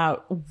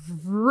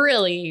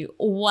really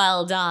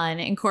well done,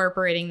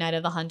 incorporating Night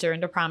of the Hunter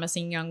into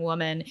Promising Young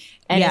Woman.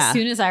 And as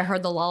soon as I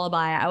heard the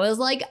lullaby, I was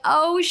like,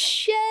 oh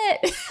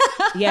shit.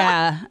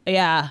 Yeah.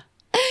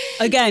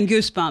 Again,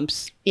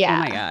 goosebumps. Yeah. Oh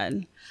my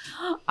God.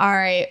 All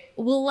right.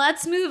 Well,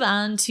 let's move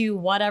on to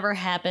Whatever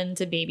Happened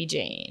to Baby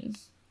Jane.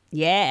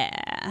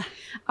 Yeah.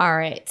 All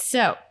right.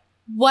 So,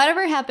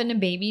 Whatever Happened to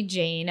Baby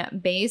Jane,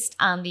 based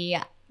on the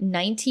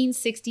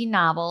 1960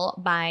 novel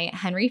by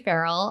Henry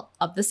Farrell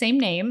of the same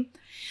name,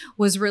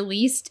 was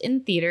released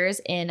in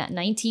theaters in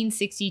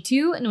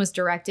 1962 and was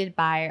directed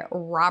by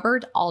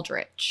Robert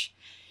Aldrich.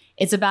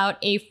 It's about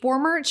a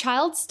former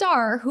child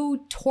star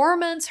who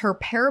torments her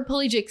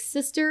paraplegic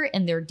sister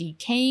in their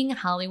decaying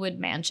Hollywood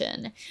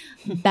mansion.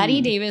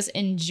 Bette Davis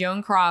and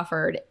Joan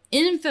Crawford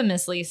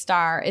infamously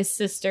star as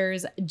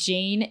sisters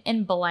Jane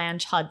and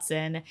Blanche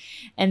Hudson,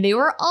 and they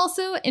were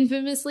also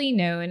infamously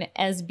known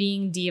as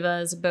being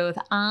divas both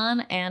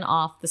on and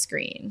off the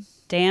screen.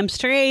 Damn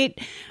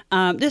straight.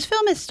 This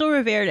film is still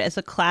revered as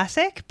a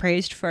classic,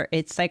 praised for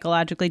its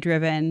psychologically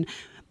driven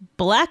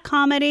Black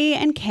comedy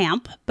and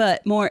camp,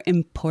 but more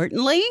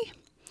importantly,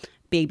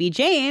 Baby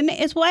Jane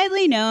is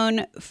widely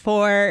known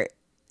for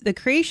the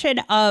creation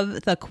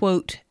of the,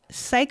 quote,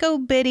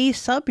 psycho-biddy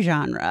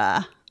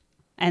subgenre.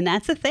 and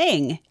that's a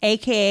thing,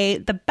 aka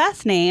the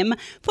best name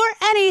for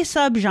any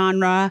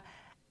subgenre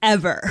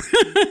ever.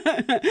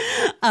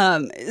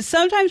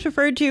 Sometimes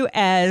referred to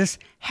as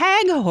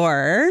hag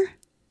horror.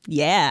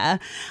 Yeah.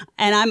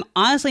 And I'm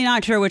honestly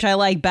not sure which I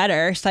like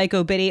better,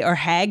 psycho biddy or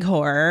hag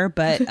horror.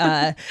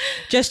 But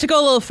just to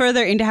go a little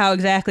further into how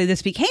exactly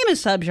this became a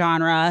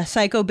subgenre,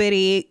 psycho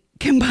biddy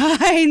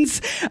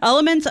combines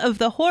elements of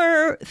the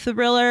horror,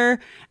 thriller,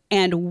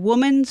 and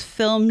woman's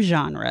film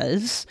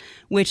genres,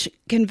 which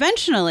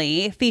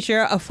conventionally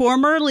feature a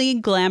formerly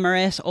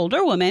glamorous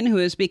older woman who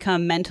has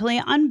become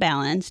mentally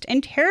unbalanced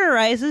and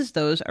terrorizes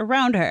those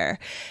around her.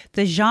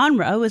 The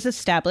genre was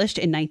established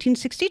in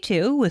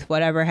 1962 with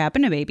Whatever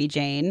Happened to Baby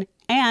Jane,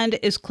 and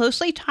is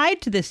closely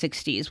tied to the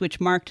 60s, which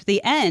marked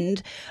the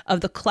end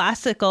of the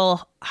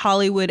classical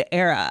Hollywood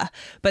era.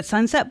 But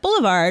Sunset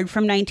Boulevard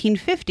from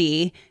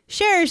 1950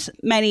 shares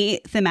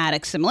many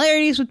thematic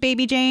similarities with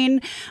Baby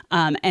Jane,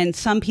 and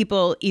some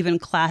people even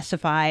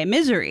classify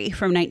Misery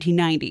from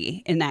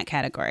 1990 in that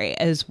category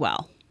as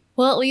well.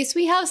 Well, at least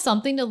we have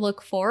something to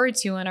look forward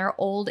to in our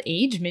old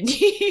age,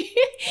 Mindy.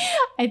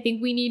 I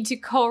think we need to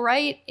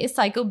co-write a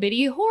psycho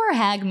biddy horror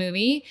hag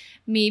movie.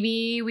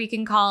 Maybe we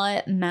can call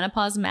it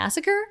Menopause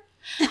Massacre.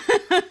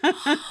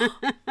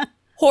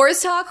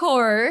 Horse Talk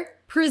Horror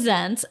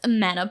presents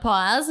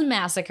Menopause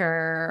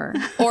Massacre.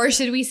 Or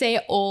should we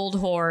say Old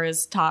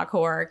Horrors Talk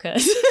Horror?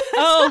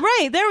 Oh,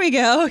 right. There we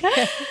go.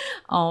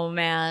 Oh,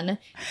 man.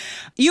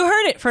 You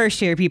heard it first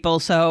here, people.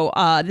 So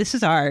this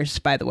is ours,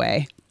 by the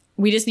way.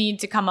 We just need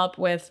to come up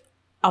with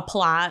a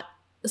plot,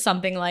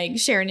 something like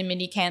Sharon and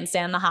Mindy can't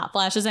stand the hot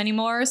flashes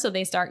anymore, so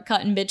they start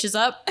cutting bitches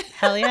up.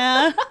 Hell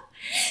yeah.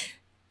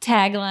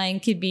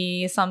 Tagline could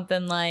be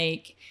something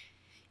like,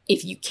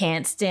 if you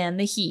can't stand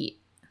the heat,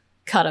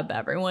 cut up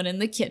everyone in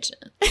the kitchen.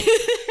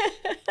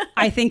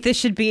 I think this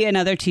should be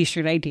another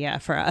t-shirt idea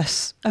for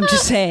us. I'm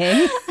just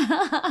saying.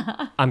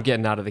 I'm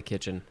getting out of the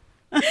kitchen.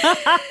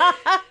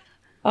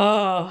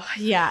 Oh,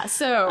 yeah.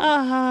 So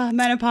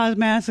Menopause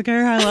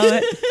Massacre. I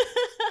love it.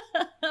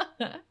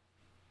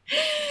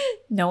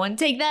 No one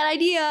take that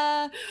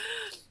idea.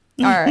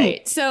 All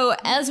right. So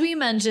as we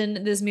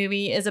mentioned, this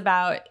movie is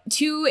about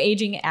two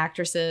aging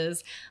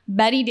actresses.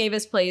 Bette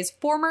Davis plays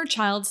former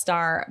child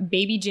star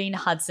Baby Jane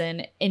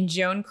Hudson, and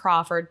Joan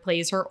Crawford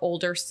plays her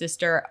older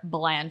sister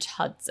Blanche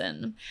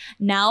Hudson,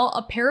 now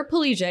a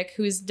paraplegic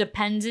who is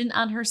dependent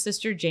on her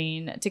sister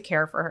Jane to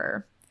care for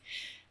her.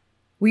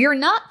 We are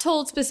not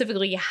told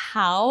specifically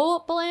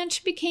how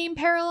Blanche became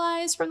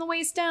paralyzed from the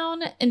waist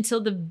down until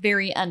the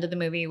very end of the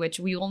movie, which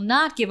we will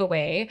not give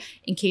away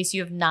in case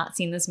you have not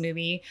seen this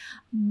movie.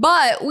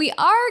 But we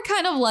are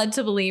kind of led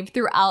to believe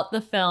throughout the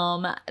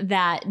film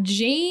that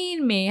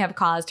Jane may have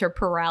caused her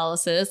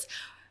paralysis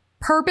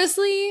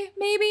purposely,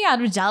 maybe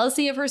out of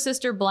jealousy of her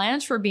sister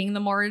Blanche for being the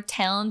more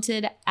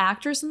talented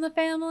actress in the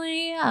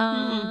family.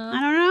 I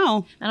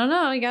don't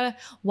know. You gotta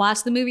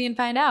watch the movie and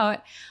find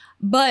out.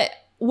 But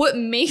what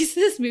makes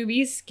this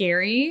movie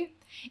scary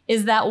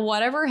is that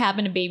Whatever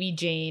Happened to Baby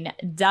Jane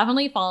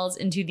definitely falls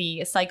into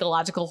the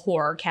psychological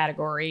horror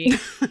category.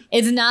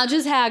 It's not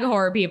just hag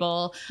horror,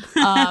 people.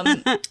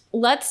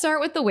 Let's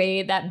start with the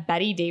way that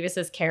Bette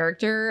Davis's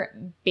character,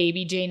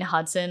 Baby Jane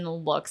Hudson,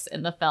 looks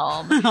in the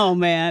film. Oh,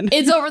 man.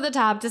 It's over the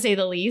top, to say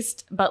the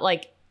least, but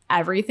like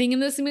everything in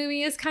this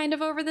movie is kind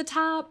of over the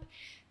top.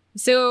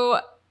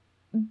 So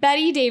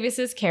Bette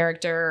Davis's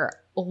character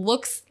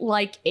looks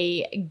like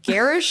a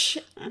garish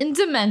and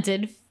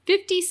demented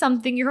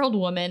 50-something-year-old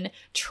woman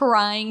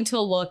trying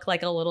to look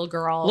like a little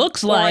girl.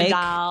 Looks or like. A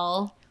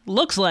doll.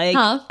 Looks like.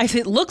 Huh? I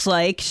said looks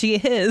like she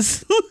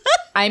is.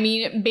 I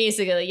mean,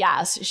 basically,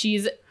 yes.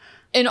 She's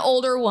an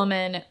older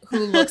woman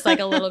who looks like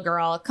a little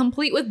girl,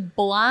 complete with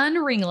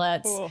blonde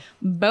ringlets,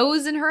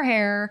 bows in her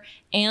hair,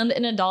 and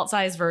an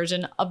adult-sized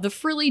version of the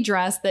frilly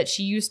dress that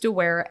she used to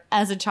wear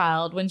as a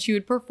child when she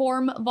would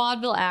perform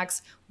vaudeville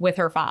acts with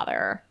her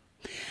father.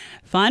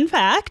 Fun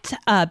fact,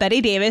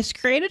 Bette Davis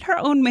created her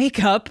own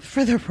makeup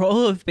for the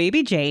role of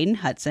Baby Jane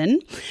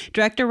Hudson.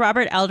 Director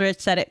Robert Aldrich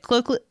said it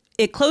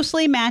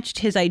closely matched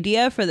his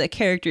idea for the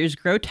character's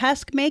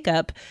grotesque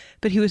makeup,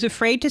 but he was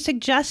afraid to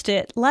suggest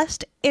it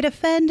lest it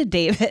offend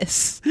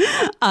Davis.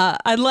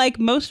 Unlike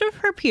most of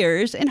her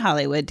peers in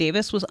Hollywood,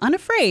 Davis was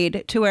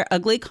unafraid to wear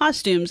ugly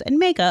costumes and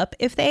makeup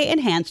if they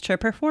enhanced her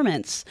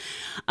performance.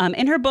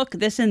 In her book,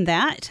 This and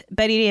That,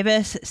 Bette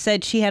Davis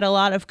said she had a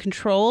lot of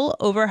control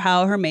over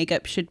how her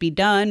makeup should be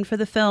done for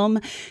the film.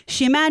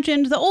 She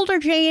imagined the older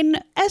Jane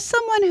as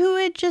someone who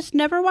would just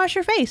never wash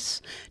her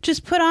face,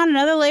 just put on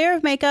another layer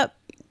of makeup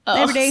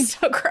every day.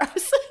 So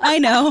gross. I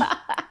know.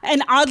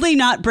 And oddly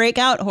not break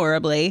out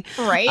horribly.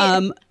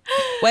 Right.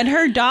 When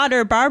her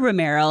daughter, Barbara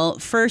Merrill,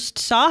 first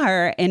saw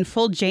her in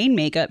full Jane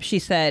makeup, she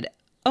said,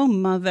 "Oh,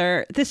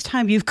 mother, this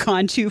time you've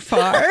gone too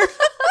far."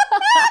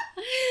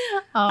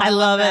 I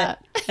love it.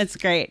 It's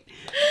great.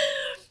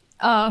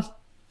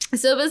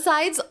 So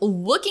besides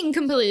looking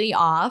completely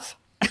off,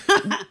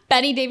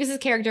 Bette Davis's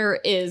character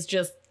is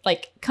just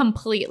like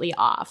completely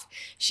off.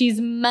 She's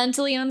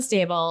mentally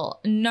unstable,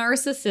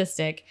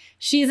 narcissistic.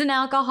 She's an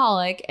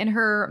alcoholic, and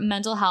her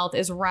mental health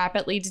is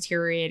rapidly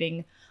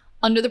deteriorating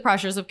under the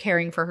pressures of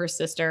caring for her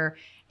sister.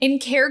 And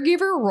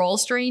caregiver role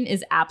strain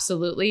is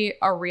absolutely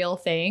a real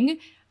thing,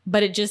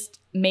 but it just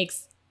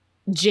makes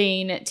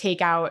Jane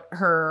take out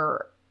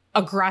her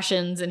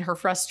aggressions and her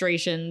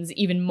frustrations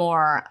even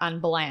more on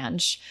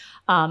Blanche.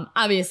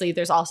 Obviously,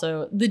 there's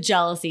also the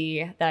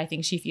jealousy that I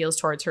think she feels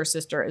towards her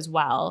sister as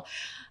well.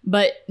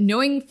 But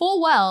knowing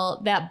full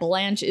well that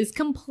Blanche is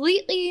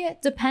completely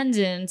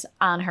dependent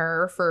on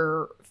her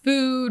for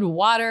food,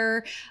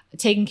 water,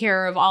 taking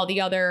care of all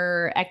the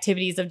other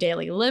activities of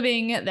daily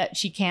living that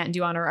she can't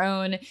do on her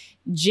own,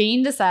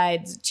 Jane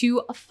decides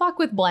to fuck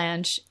with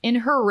Blanche in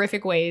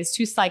horrific ways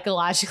to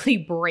psychologically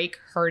break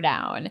her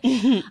down.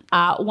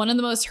 One of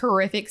the most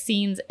horrific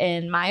scenes,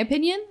 in my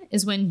opinion,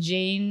 is when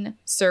Jane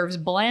serves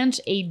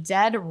Blanche a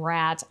dead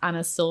rat on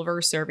a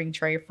silver serving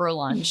tray for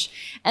lunch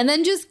and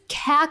then just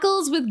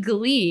cackles with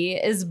glee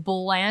as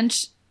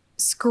Blanche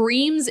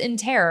screams in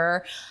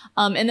terror.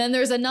 And then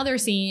there's another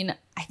scene,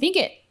 I think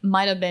it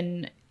might have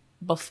been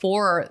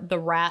before the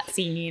rat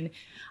scene.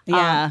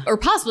 Or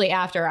possibly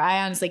after.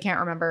 I honestly can't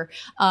remember.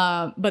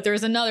 But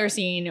there's another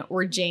scene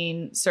where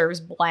Jane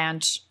serves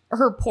Blanche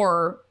her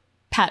poor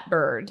pet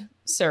bird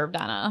served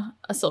on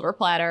a silver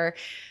platter.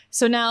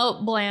 So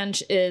now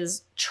Blanche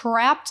is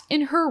trapped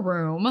in her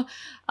room.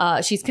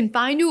 She's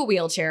confined to a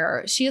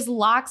wheelchair. She has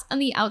locks on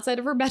the outside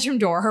of her bedroom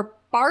door. Her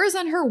bars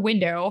on her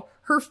window.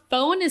 Her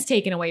phone is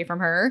taken away from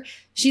her.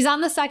 She's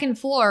on the second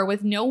floor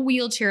with no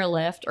wheelchair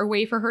lift or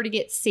way for her to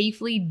get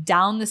safely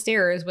down the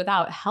stairs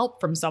without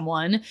help from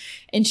someone.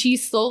 And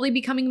she's slowly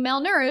becoming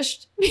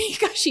malnourished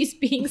because she's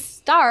being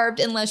starved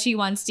unless she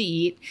wants to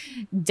eat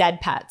dead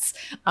pets.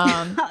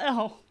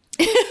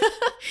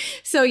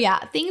 So yeah,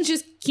 things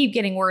just keep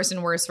getting worse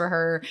and worse for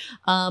her.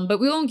 But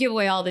we won't give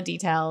away all the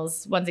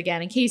details once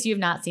again, in case you have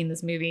not seen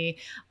this movie.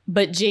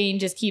 But Jane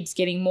just keeps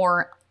getting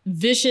more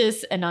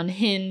vicious and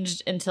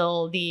unhinged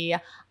until the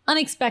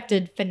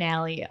unexpected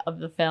finale of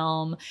the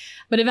film.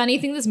 But if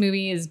anything, this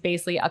movie is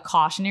basically a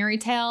cautionary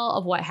tale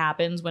of what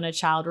happens when a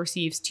child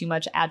receives too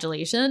much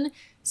adulation.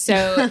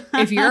 So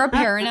if you're a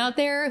parent out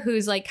there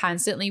who's like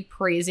constantly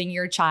praising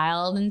your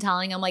child and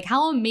telling them like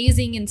how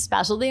amazing and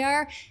special they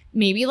are,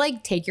 maybe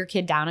like take your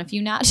kid down a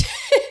few notches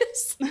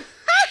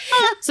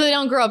so they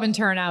don't grow up and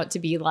turn out to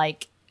be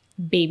like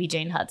baby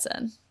Jane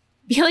Hudson.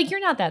 Be like, you're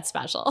not that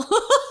special.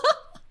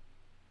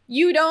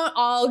 You don't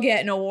all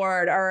get an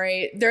award, all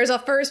right? There's a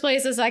first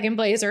place, a second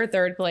place, or a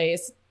third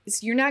place.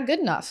 You're not good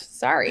enough.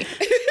 Sorry.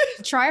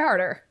 Try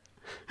harder.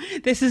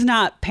 This is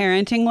not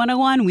parenting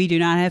 101. We do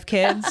not have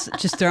kids.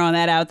 Just throwing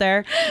that out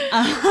there.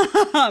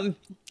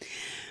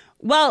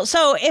 Well,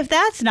 so if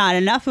that's not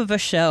enough of a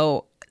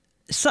show,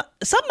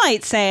 some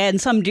might say, and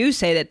some do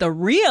say, that the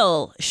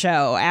real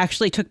show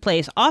actually took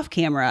place off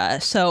camera.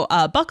 So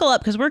buckle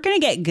up, because we're going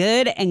to get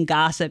good and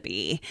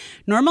gossipy.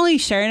 Normally,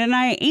 Sharon and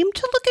I aim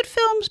to look at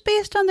films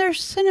based on their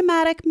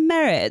cinematic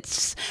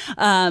merits.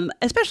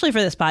 Especially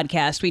for this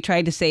podcast, we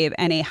tried to save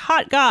any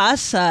hot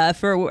goss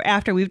for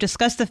after we've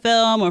discussed the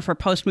film or for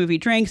post-movie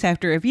drinks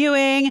after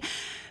reviewing.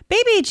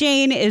 Baby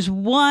Jane is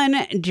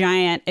one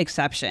giant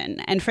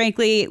exception, and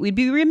frankly, we'd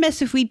be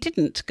remiss if we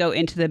didn't go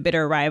into the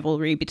bitter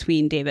rivalry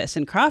between Davis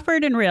and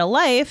Crawford in real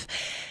life,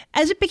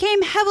 as it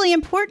became heavily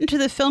important to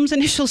the film's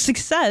initial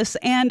success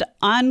and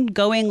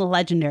ongoing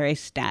legendary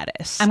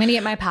status. I'm going to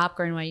get my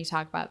popcorn while you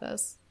talk about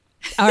this.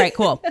 All right,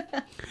 cool.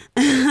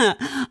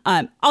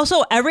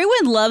 Also,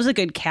 everyone loves a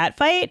good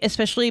catfight,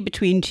 especially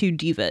between two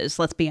divas,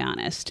 let's be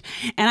honest.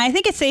 And I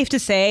think it's safe to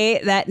say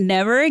that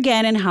never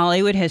again in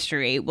Hollywood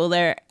history will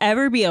there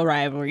ever be a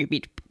rivalry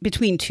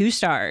between two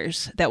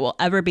stars that will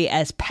ever be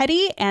as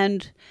petty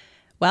and,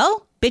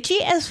 well,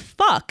 bitchy as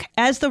fuck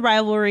as the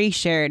rivalry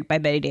shared by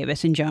Bette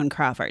Davis and Joan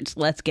Crawford. So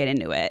let's get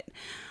into it.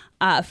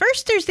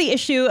 First, there's the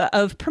issue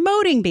of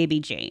promoting Baby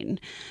Jane.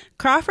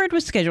 Crawford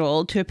was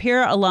scheduled to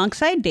appear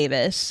alongside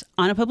Davis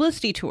on a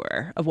publicity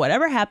tour of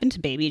Whatever Happened to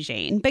Baby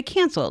Jane, but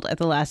canceled at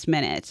the last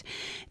minute.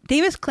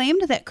 Davis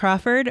claimed that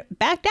Crawford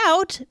backed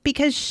out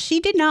because she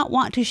did not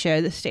want to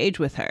share the stage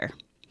with her.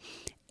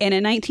 In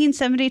a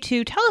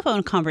 1972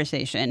 telephone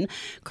conversation,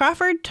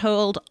 Crawford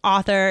told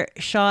author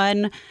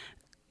Sean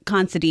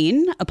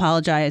Considine,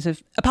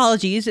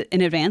 apologies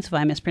in advance if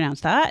I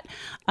mispronounced that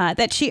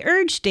she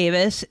urged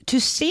Davis to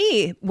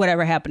see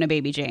Whatever Happened to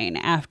Baby Jane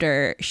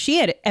after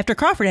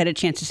Crawford had a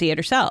chance to see it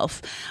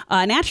herself.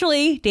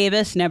 Naturally,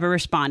 Davis never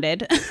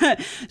responded.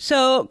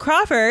 So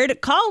Crawford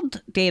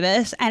called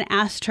Davis and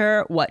asked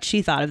her what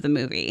she thought of the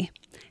movie.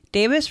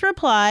 Davis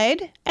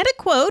replied, and I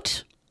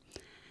quote,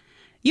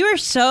 "You are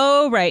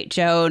so right,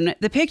 Joan.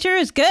 The picture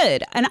is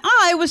good, and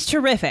I was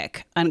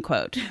terrific,"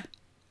 unquote.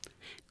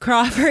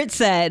 Crawford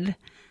said,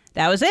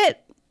 "That was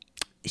it.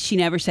 She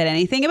never said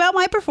anything about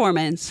my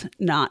performance.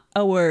 Not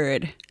a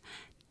word."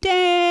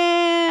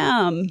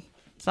 Damn.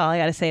 That's all I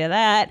got to say to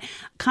that.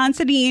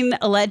 Considine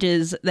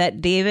alleges that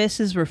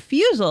Davis's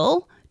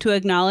refusal to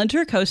acknowledge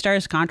her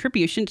co-star's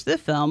contribution to the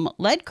film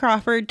led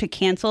Crawford to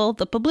cancel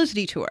the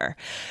publicity tour.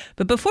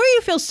 But before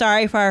you feel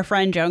sorry for our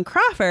friend Joan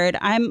Crawford,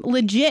 I'm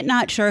legit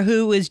not sure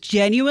who was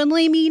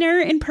genuinely meaner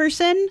in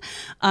person,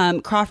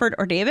 Crawford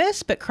or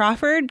Davis, but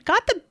Crawford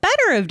got the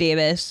better of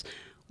Davis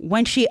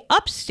when she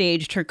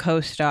upstaged her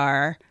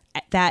co-star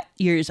at that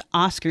year's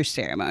Oscar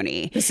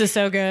ceremony. This is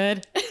so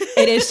good.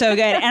 It is so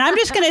good. And I'm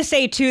just going to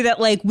say, too, that,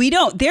 like,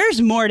 there's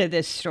more to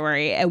this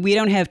story, and we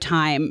don't have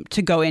time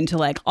to go into,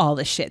 like, all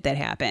the shit that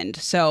happened.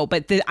 So,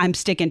 but I'm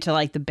sticking to,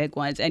 like, the big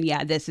ones. And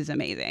yeah, this is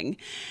amazing.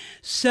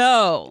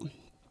 So,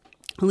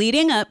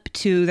 leading up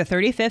to the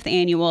 35th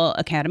Annual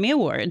Academy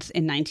Awards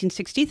in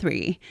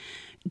 1963,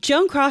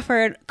 Joan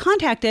Crawford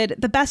contacted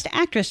the Best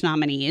Actress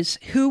nominees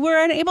who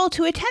were unable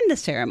to attend the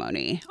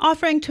ceremony,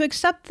 offering to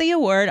accept the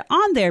award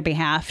on their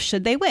behalf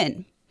should they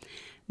win.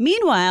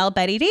 Meanwhile,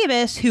 Bette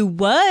Davis, who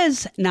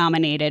was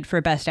nominated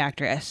for Best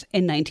Actress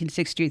in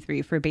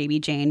 1963 for Baby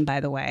Jane, by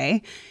the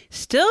way,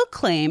 still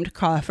claimed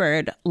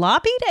Crawford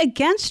lobbied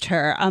against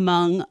her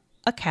among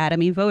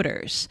Academy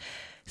voters.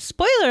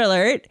 Spoiler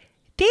alert,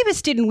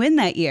 Davis didn't win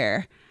that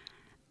year.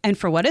 And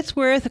for what it's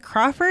worth,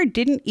 Crawford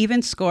didn't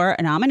even score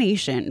a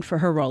nomination for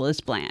her role as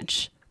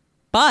Blanche.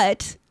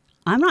 But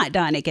I'm not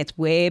done. It gets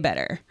way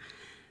better.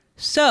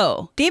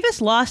 So, Davis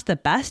lost the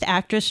Best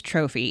Actress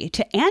trophy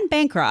to Anne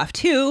Bancroft,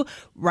 who,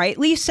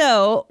 rightly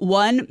so,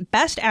 won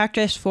Best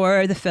Actress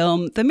for the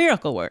film The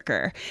Miracle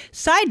Worker.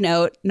 Side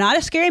note, not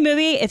a scary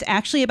movie. It's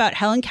actually about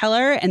Helen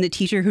Keller and the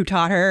teacher who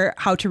taught her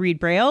how to read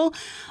Braille,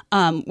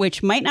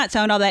 which might not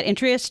sound all that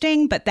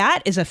interesting, but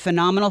that is a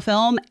phenomenal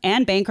film.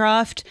 Anne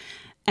Bancroft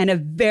and a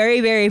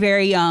very, very,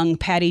 very young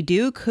Patty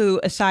Duke,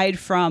 who, aside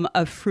from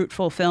a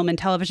fruitful film and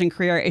television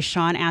career, is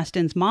Sean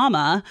Astin's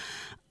mama,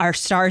 are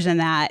stars in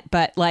that.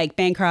 But like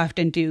Bancroft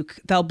and Duke,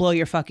 they'll blow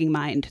your fucking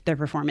mind, their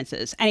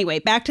performances. Anyway,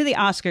 back to the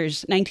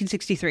Oscars,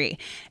 1963.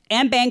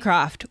 Anne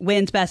Bancroft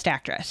wins Best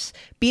Actress,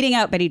 beating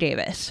out Bette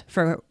Davis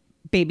for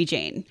Baby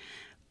Jane.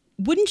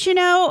 Wouldn't you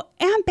know,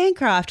 Anne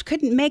Bancroft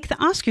couldn't make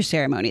the Oscar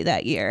ceremony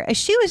that year, as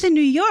she was in New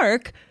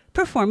York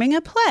performing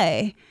a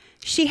play.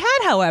 She had,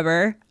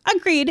 however,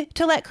 agreed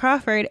to let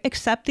Crawford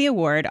accept the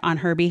award on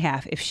her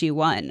behalf if she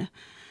won.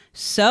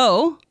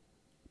 So,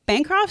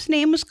 Bancroft's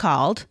name was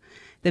called,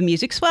 the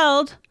music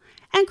swelled,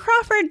 and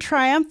Crawford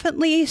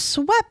triumphantly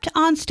swept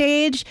on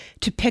stage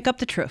to pick up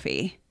the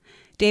trophy.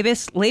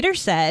 Davis later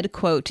said,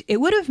 quote,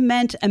 "It would have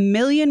meant $1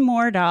 million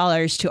more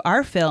to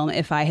our film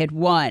if I had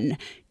won.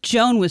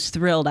 Joan was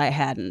thrilled I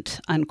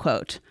hadn't,"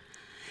 unquote.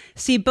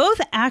 See, both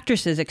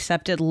actresses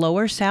accepted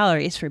lower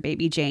salaries for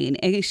Baby Jane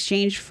in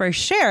exchange for a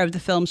share of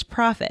the film's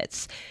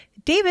profits.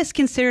 Davis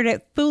considered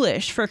it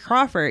foolish for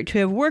Crawford to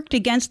have worked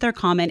against their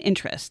common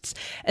interests,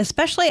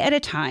 especially at a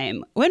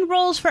time when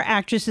roles for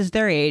actresses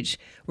their age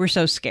were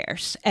so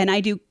scarce. And I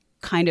do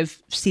kind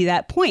of see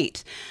that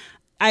point.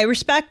 I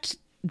respect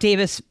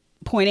Davis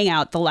pointing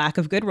out the lack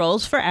of good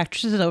roles for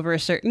actresses over a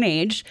certain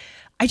age.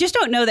 I just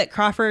don't know that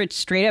Crawford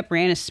straight up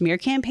ran a smear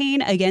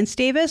campaign against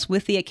Davis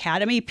with the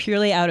Academy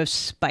purely out of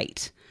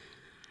spite.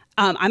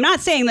 I'm not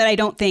saying that I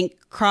don't think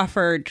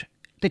Crawford,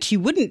 that she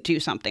wouldn't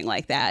do something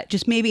like that,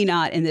 just maybe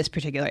not in this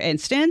particular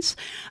instance.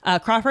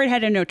 Crawford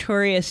had a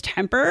notorious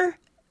temper.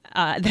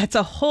 That's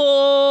a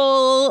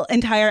whole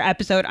entire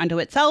episode unto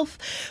itself.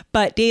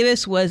 But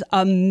Davis was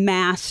a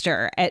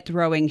master at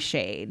throwing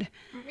shade.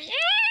 Yeah!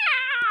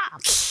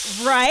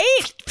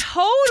 Right?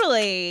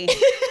 Totally.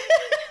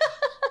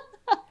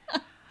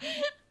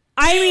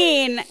 I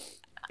mean,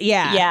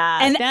 yeah.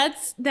 And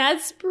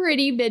that's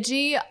pretty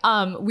bitchy.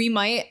 We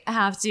might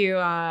have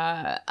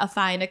to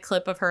find a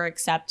clip of her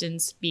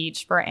acceptance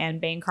speech for Anne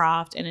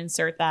Bancroft and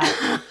insert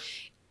that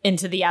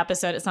into the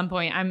episode at some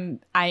point.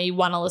 I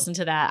want to listen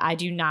to that. I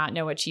do not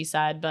know what she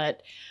said,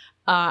 but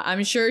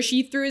I'm sure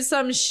she threw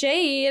some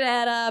shade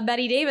at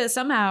Bette Davis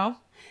somehow.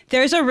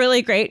 There's a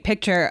really great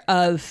picture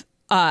of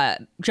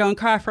Joan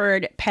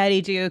Crawford,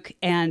 Patty Duke,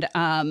 and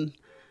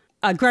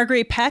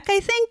Gregory Peck, I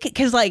think,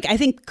 because I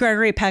think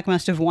Gregory Peck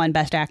must have won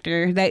Best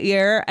Actor that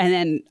year, and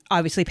then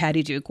obviously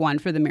Patty Duke won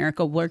for The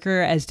Miracle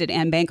Worker, as did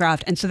Anne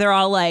Bancroft, and so they're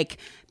all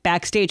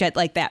backstage at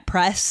that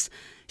press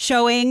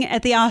showing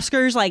at the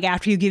Oscars,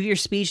 after you give your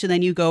speech, and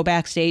then you go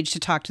backstage to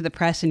talk to the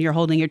press, and you're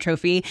holding your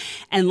trophy,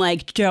 and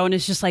Joan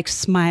is just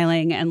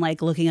smiling and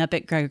looking up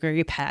at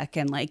Gregory Peck,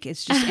 and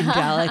it's just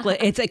angelic.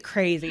 It's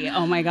crazy.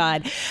 Oh my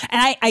god!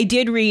 And I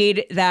did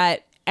read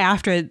that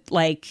after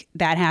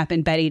that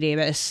happened, Bette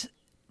Davis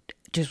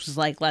just was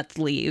let's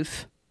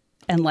leave,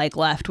 and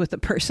left with the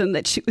person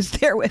that she was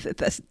there with at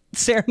this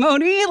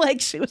ceremony.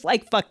 She was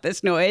fuck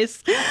this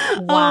noise.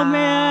 Wow. Oh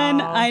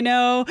man, I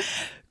know.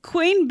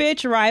 Queen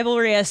bitch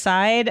rivalry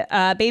aside,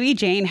 Baby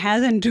Jane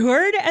has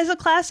endured as a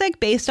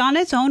classic based on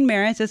its own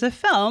merits as a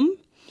film.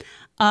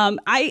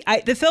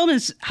 The film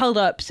is held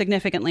up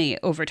significantly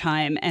over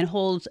time and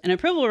holds an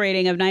approval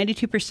rating of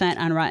 92%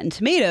 on Rotten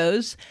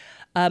Tomatoes.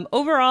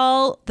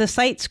 Overall, the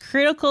site's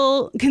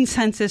critical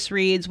consensus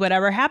reads,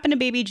 "Whatever happened to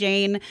Baby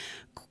Jane,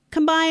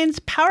 combines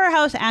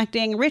powerhouse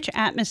acting, rich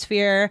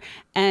atmosphere,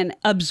 and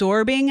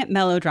absorbing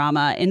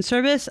melodrama in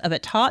service of a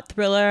taut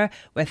thriller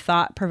with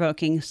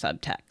thought-provoking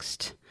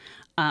subtext.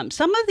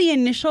 Some of the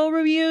initial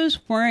reviews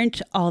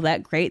weren't all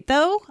that great,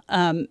 though.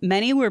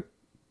 Many were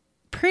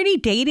pretty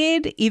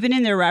dated, even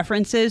in their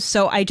references.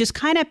 So I just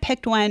kind of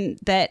picked one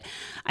that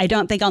I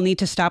don't think I'll need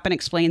to stop and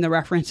explain the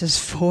references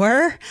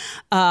for.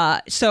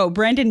 So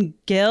Brendan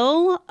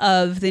Gill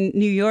of The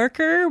New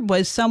Yorker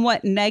was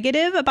somewhat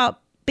negative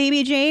about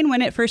Baby Jane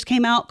when it first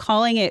came out,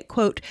 calling it,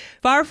 quote,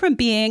 far from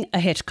being a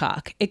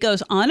Hitchcock. It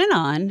goes on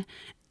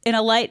in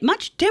a light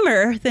much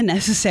dimmer than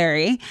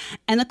necessary,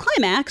 and the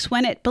climax,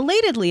 when it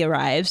belatedly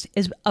arrives,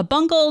 is a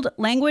bungled,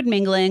 languid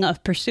mingling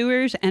of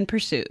pursuers and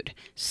pursued.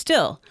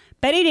 Still,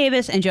 Bette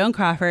Davis and Joan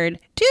Crawford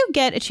do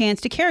get a chance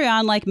to carry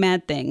on like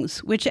mad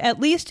things, which at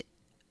least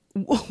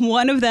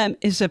one of them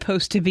is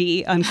supposed to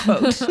be,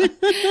 unquote.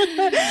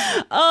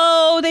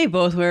 Oh, they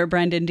both were,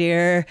 Brendan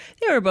dear.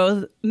 They were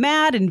both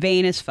mad and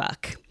vain as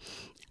fuck.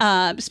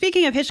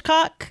 Speaking of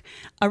Hitchcock,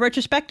 a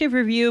retrospective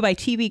review by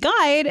TV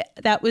Guide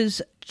that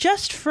was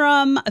just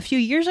from a few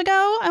years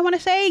ago, I want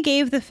to say,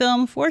 gave the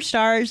film 4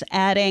 stars,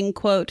 adding,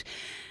 quote,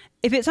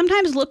 if it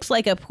sometimes looks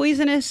like a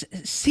poisonous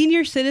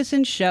senior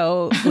citizen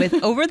show with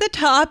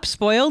over-the-top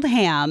spoiled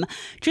ham,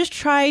 just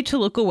try to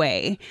look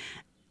away.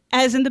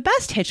 As in the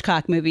best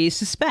Hitchcock movies,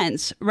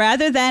 suspense,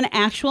 rather than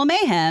actual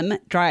mayhem,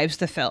 drives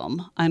the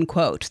film,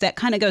 unquote. That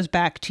kind of goes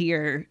back to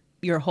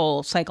your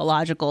whole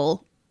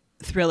psychological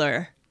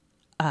thriller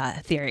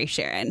theory,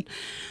 Sharon.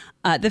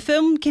 The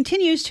film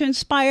continues to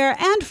inspire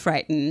and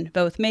frighten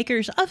both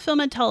makers of film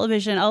and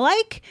television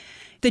alike.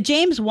 The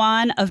James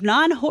Wan of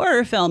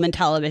non-horror film and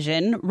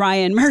television,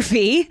 Ryan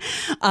Murphy,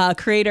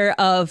 creator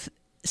of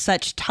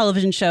such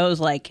television shows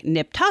like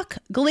Nip Tuck,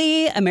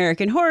 Glee,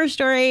 American Horror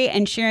Story,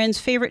 and Sharon's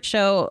favorite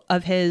show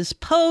of his,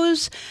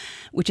 Pose,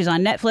 which is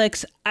on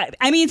Netflix.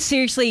 I mean,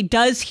 seriously,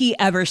 does he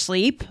ever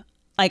sleep?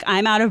 Like,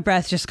 I'm out of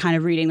breath just kind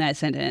of reading that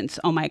sentence.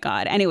 Oh, my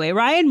God. Anyway,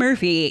 Ryan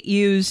Murphy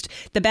used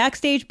the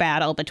backstage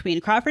battle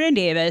between Crawford and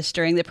Davis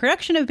during the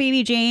production of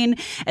Baby Jane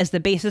as the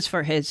basis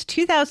for his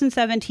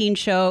 2017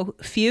 show,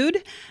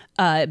 Feud,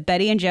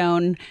 Betty and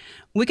Joan.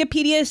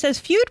 Wikipedia says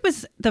Feud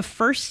was the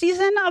first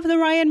season of the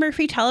Ryan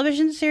Murphy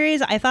television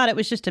series. I thought it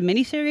was just a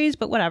miniseries,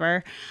 but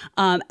whatever.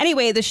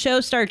 Anyway, the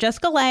show starred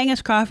Jessica Lange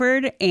as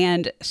Crawford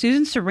and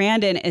Susan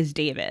Sarandon as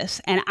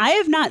Davis. And I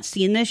have not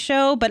seen this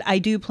show, but I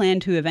do plan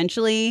to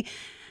eventually,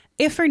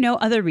 if for no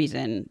other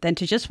reason than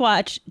to just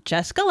watch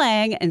Jessica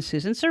Lange and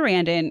Susan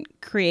Sarandon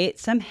create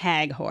some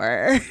hag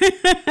horror.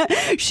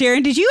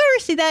 Sharon, did you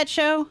ever see that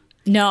show?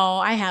 No,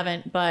 I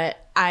haven't,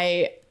 but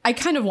I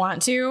kind of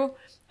want to.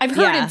 I've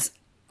heard it's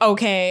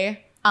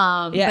okay.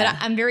 But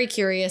I'm very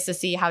curious to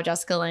see how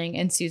Jessica Lange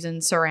and Susan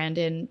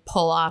Sarandon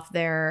pull off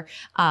their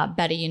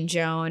Betty and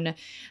Joan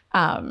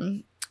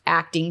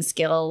acting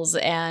skills.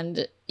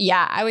 And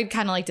yeah, I would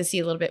kind of like to see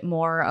a little bit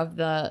more of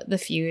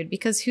the feud,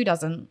 because who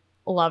doesn't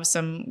love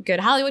some good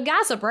Hollywood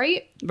gossip,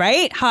 right?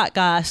 Right? Hot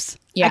goss.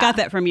 Yeah. I got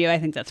that from you. I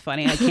think that's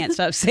funny. I can't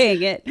stop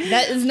saying it.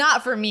 That is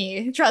not for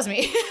me. Trust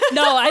me.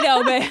 No, I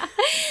know,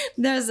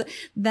 but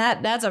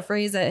that's a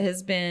phrase that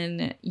has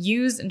been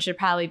used and should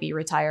probably be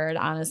retired,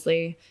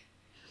 honestly.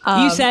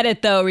 You said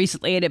it though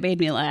recently and it made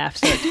me laugh,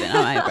 so it's been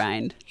on my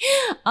mind.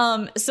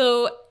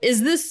 So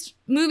is this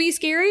movie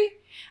scary?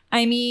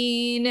 I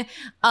mean,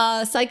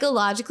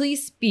 psychologically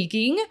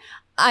speaking,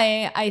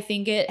 I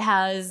think it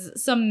has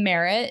some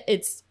merit.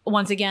 It's,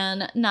 once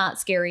again, not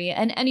scary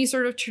in any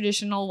sort of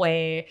traditional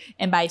way.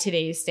 And by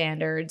today's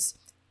standards,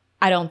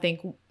 I don't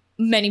think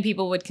many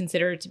people would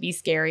consider it to be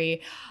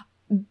scary.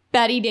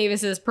 Bette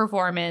Davis's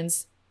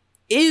performance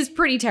is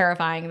pretty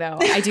terrifying, though.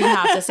 I do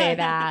have to say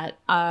that.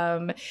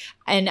 And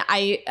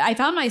I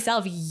found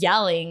myself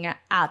yelling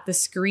at the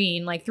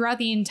screen, like, throughout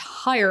the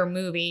entire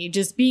movie,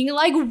 just being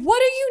like,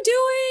 what are you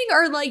doing?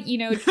 Or like, you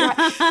know,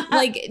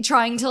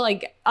 trying to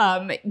like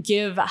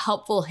give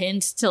helpful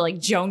hints to like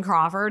Joan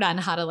Crawford on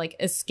how to like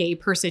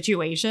escape her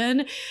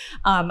situation.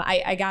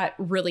 I got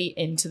really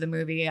into the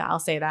movie. I'll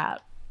say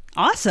that.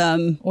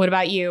 Awesome. What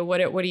about you? What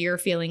are your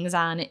feelings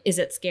on, is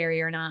it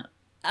scary or not?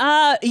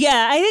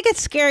 Yeah, I think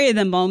it's scary in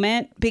the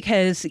moment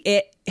because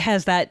it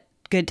has that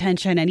good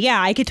tension. And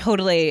yeah, I could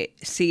totally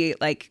see,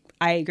 like,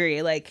 I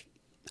agree. Like,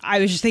 I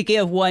was just thinking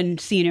of one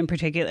scene in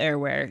particular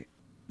where,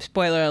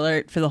 spoiler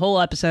alert for the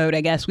whole episode, I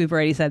guess we've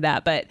already said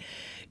that, but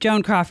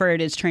Joan Crawford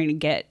is trying to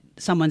get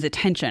someone's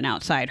attention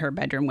outside her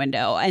bedroom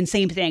window. And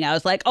same thing. I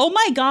was like, oh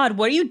my God,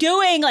 what are you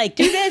doing? Like,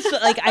 do this.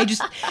 Like, and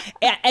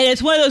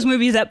it's one of those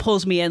movies that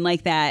pulls me in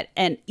like that.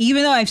 And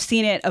even though I've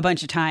seen it a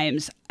bunch of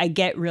times, I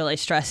get really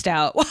stressed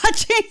out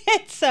watching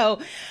it. So,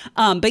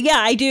 but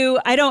yeah,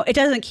 it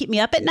doesn't keep me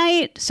up at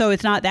night. So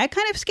it's not that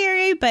kind of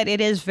scary, but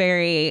it is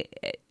again,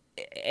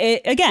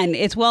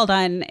 it's well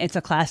done. It's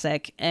a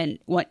classic. And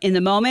in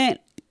the moment,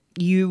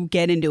 you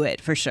get into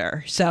it for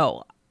sure.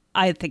 So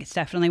I think it's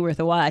definitely worth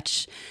a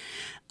watch.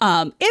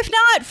 If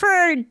not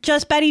for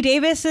just Bette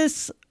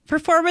Davis's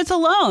performance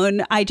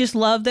alone, I just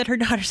love that her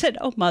daughter said,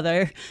 "Oh,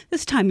 mother,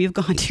 this time you've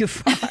gone too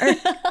far."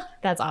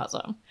 That's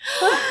awesome.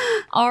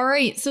 All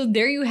right. So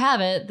there you have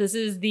it. This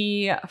is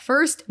the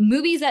first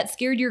Movies That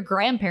Scared Your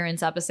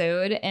Grandparents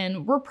episode.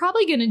 And we're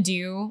probably going to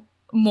do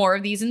more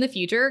of these in the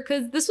future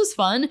because this was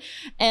fun.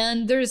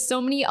 And there's so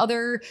many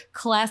other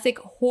classic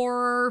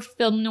horror,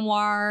 film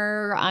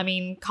noir,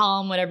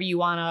 call them whatever you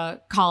want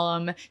to call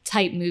them,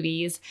 type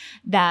movies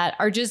that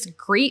are just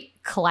great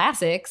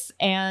classics.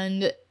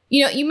 And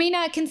you may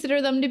not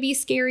consider them to be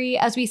scary,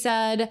 as we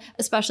said,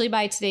 especially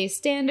by today's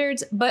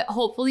standards, but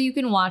hopefully you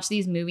can watch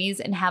these movies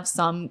and have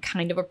some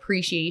kind of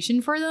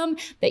appreciation for them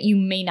that you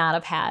may not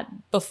have had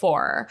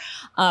before.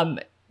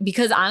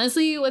 Because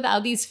honestly,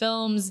 without these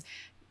films,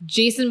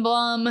 Jason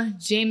Blum,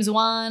 James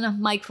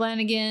Wan, Mike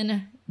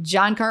Flanagan,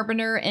 John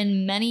Carpenter,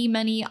 and many,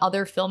 many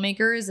other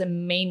filmmakers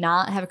may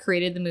not have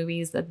created the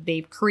movies that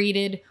they've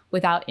created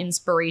without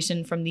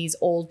inspiration from these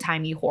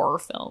old-timey horror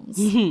films.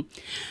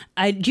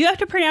 Mm-hmm. Do you have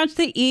to pronounce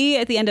the E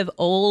at the end of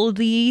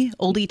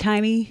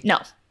oldie-timey? No.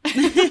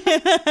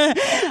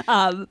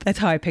 That's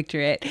how I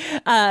picture it.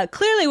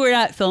 Clearly, we're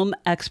not film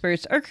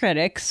experts or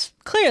critics,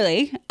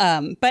 clearly,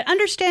 but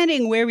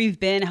understanding where we've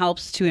been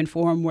helps to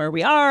inform where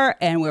we are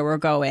and where we're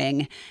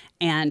going.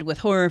 And with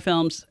horror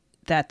films,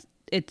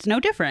 it's no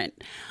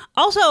different.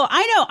 Also,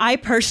 I know I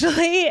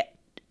personally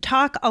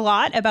talk a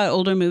lot about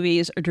older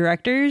movies or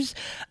directors,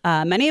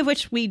 many of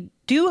which we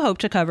do hope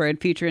to cover in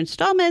future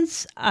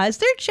installments, as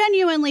they're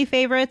genuinely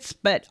favorites,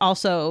 but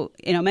also,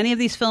 many of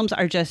these films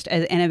are just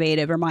as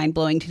innovative or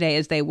mind-blowing today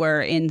as they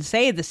were in,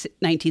 say, the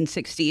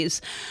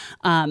 1960s.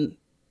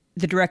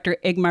 The director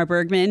Ingmar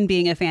Bergman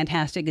being a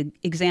fantastic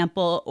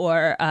example,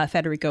 or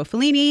Federico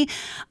Fellini.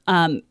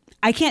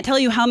 I can't tell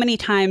you how many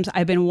times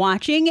I've been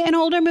watching an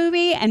older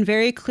movie and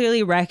very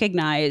clearly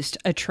recognized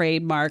a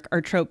trademark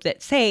or trope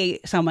that, say,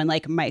 someone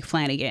like Mike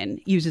Flanagan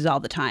uses all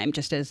the time,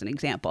 just as an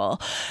example.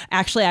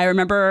 Actually, I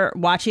remember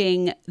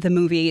watching the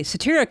movie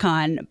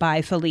Satyricon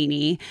by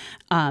Fellini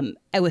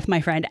with my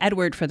friend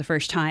Edward for the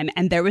first time,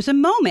 and there was a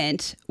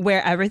moment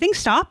where everything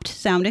stopped,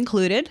 sound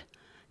included,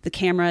 the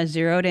camera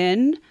zeroed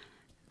in,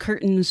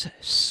 curtains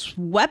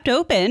swept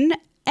open,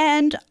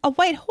 and a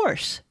white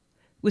horse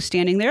was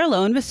standing there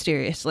alone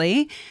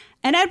mysteriously.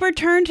 And Edward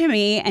turned to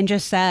me and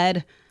just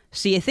said,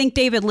 "So you think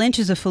David Lynch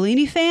is a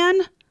Fellini fan?"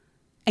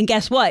 And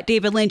guess what?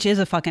 David Lynch is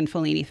a fucking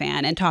Fellini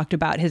fan and talked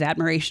about his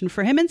admiration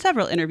for him in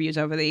several interviews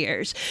over the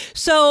years.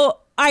 So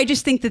I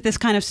just think that this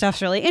kind of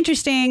stuff's really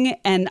interesting,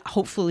 and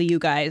hopefully you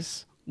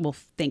guys will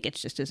think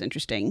it's just as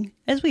interesting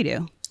as we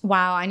do.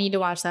 Wow, I need to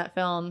watch that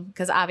film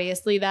because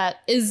obviously that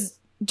is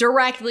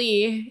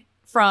directly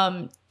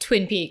from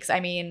Twin Peaks.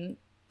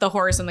 The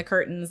horse and the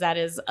curtains, that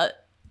is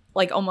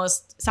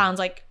almost sounds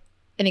like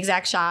an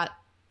exact shot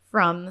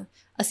from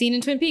a scene in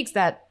Twin Peaks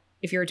that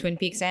if you're a Twin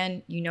Peaks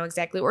fan, you know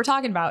exactly what we're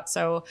talking about.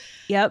 So,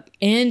 yep.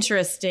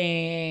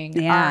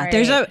 Interesting. Yeah. Right.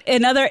 There's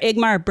another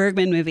Ingmar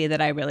Bergman movie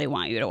that I really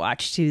want you to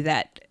watch too,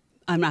 that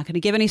I'm not going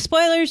to give any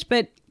spoilers,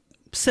 but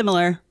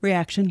similar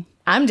reaction.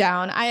 I'm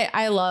down.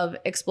 I love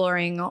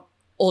exploring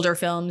older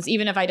films,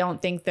 even if I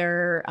don't think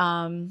they're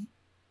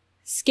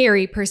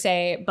scary per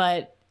se,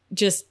 but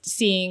just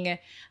seeing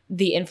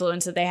the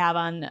influence that they have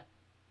on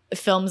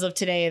films of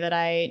today that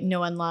I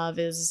know and love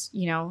is,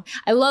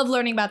 I love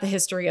learning about the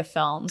history of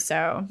film.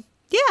 So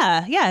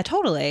yeah,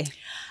 totally.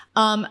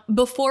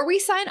 Before we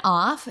sign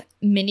off,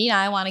 Mindy and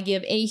I want to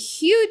give a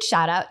huge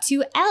shout out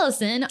to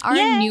Allison, our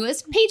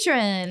newest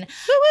patron.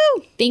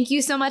 Woo-woo! Thank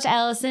you so much,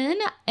 Allison.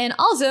 And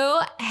also,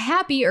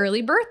 happy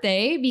early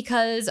birthday,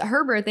 because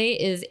her birthday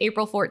is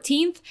April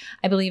 14th.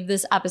 I believe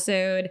this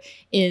episode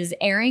is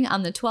airing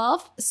on the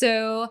 12th.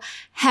 So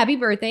happy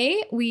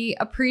birthday. We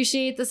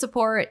appreciate the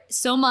support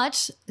so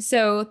much.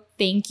 So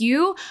thank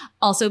you.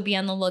 Also, be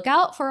on the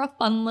lookout for a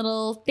fun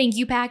little thank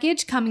you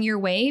package coming your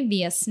way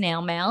via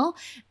snail mail.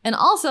 And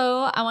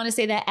also, I want to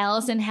say that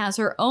Allison has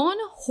her own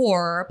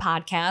horror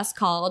podcast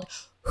called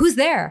Who's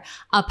There?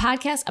 A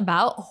podcast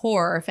about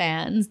horror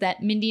fans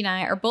that Mindy and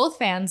I are both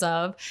fans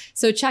of.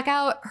 So check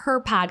out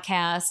her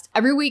podcast.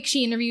 Every week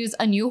she interviews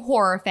a new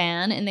horror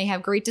fan, and they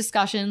have great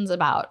discussions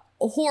about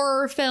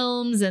horror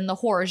films and the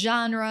horror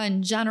genre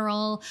in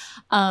general.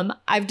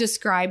 I've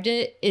described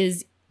it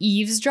as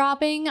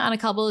eavesdropping on a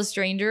couple of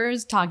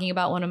strangers talking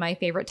about one of my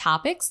favorite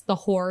topics, the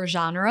horror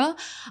genre.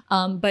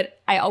 But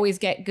I always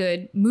get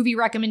good movie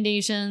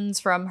recommendations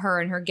from her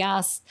and her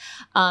guests.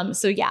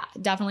 So yeah,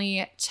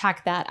 definitely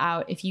check that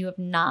out if you have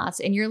not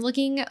and you're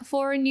looking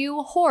for a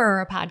new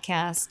horror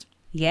podcast.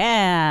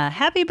 Yeah.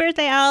 Happy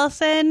birthday,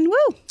 Allison.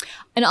 Woo!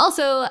 And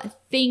also,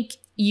 thank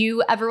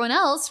you, everyone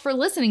else, for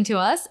listening to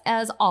us.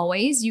 As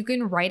always, you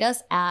can write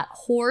us at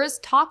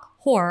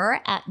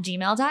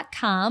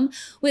horror@gmail.com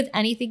with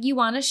anything you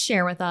want to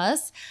share with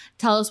us.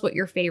 Tell us what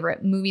your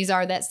favorite movies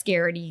are that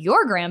scared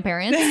your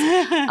grandparents.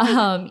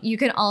 You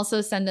can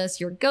also send us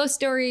your ghost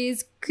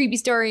stories, creepy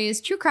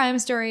stories, true crime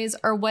stories,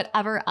 or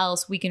whatever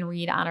else we can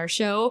read on our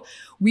show.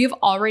 We've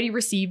already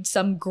received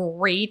some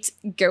great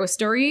ghost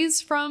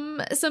stories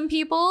from some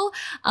people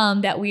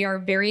that we are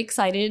very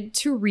excited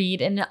to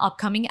read in an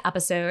upcoming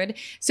episode.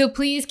 So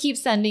please keep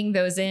sending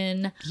those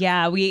in.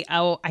 Yeah,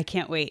 I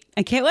can't wait.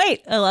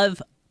 I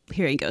love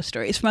hearing ghost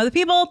stories from other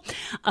people.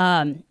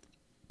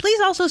 Please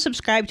also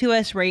subscribe to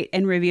us, rate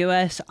and review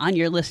us on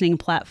your listening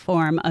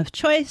platform of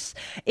choice.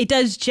 It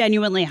does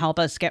genuinely help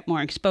us get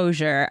more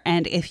exposure.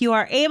 And if you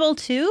are able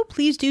to,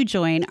 please do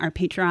join our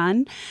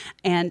Patreon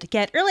and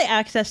get early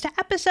access to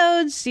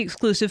episodes, the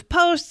exclusive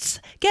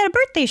posts, get a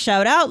birthday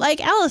shout out like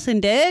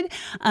Allison did,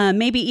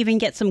 maybe even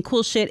get some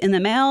cool shit in the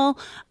mail.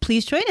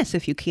 Please join us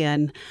if you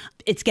can.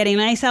 It's getting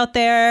nice out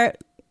there.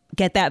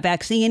 Get that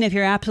vaccine if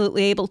you're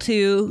absolutely able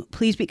to.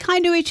 Please be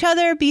kind to each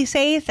other, be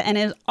safe, and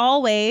as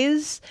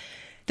always,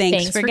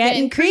 thanks for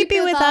getting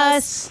creepy with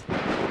us.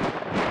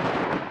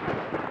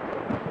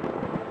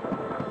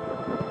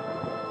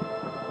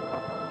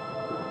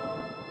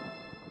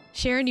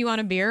 Sharon, do you want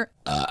a beer?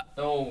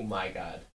 Oh my God.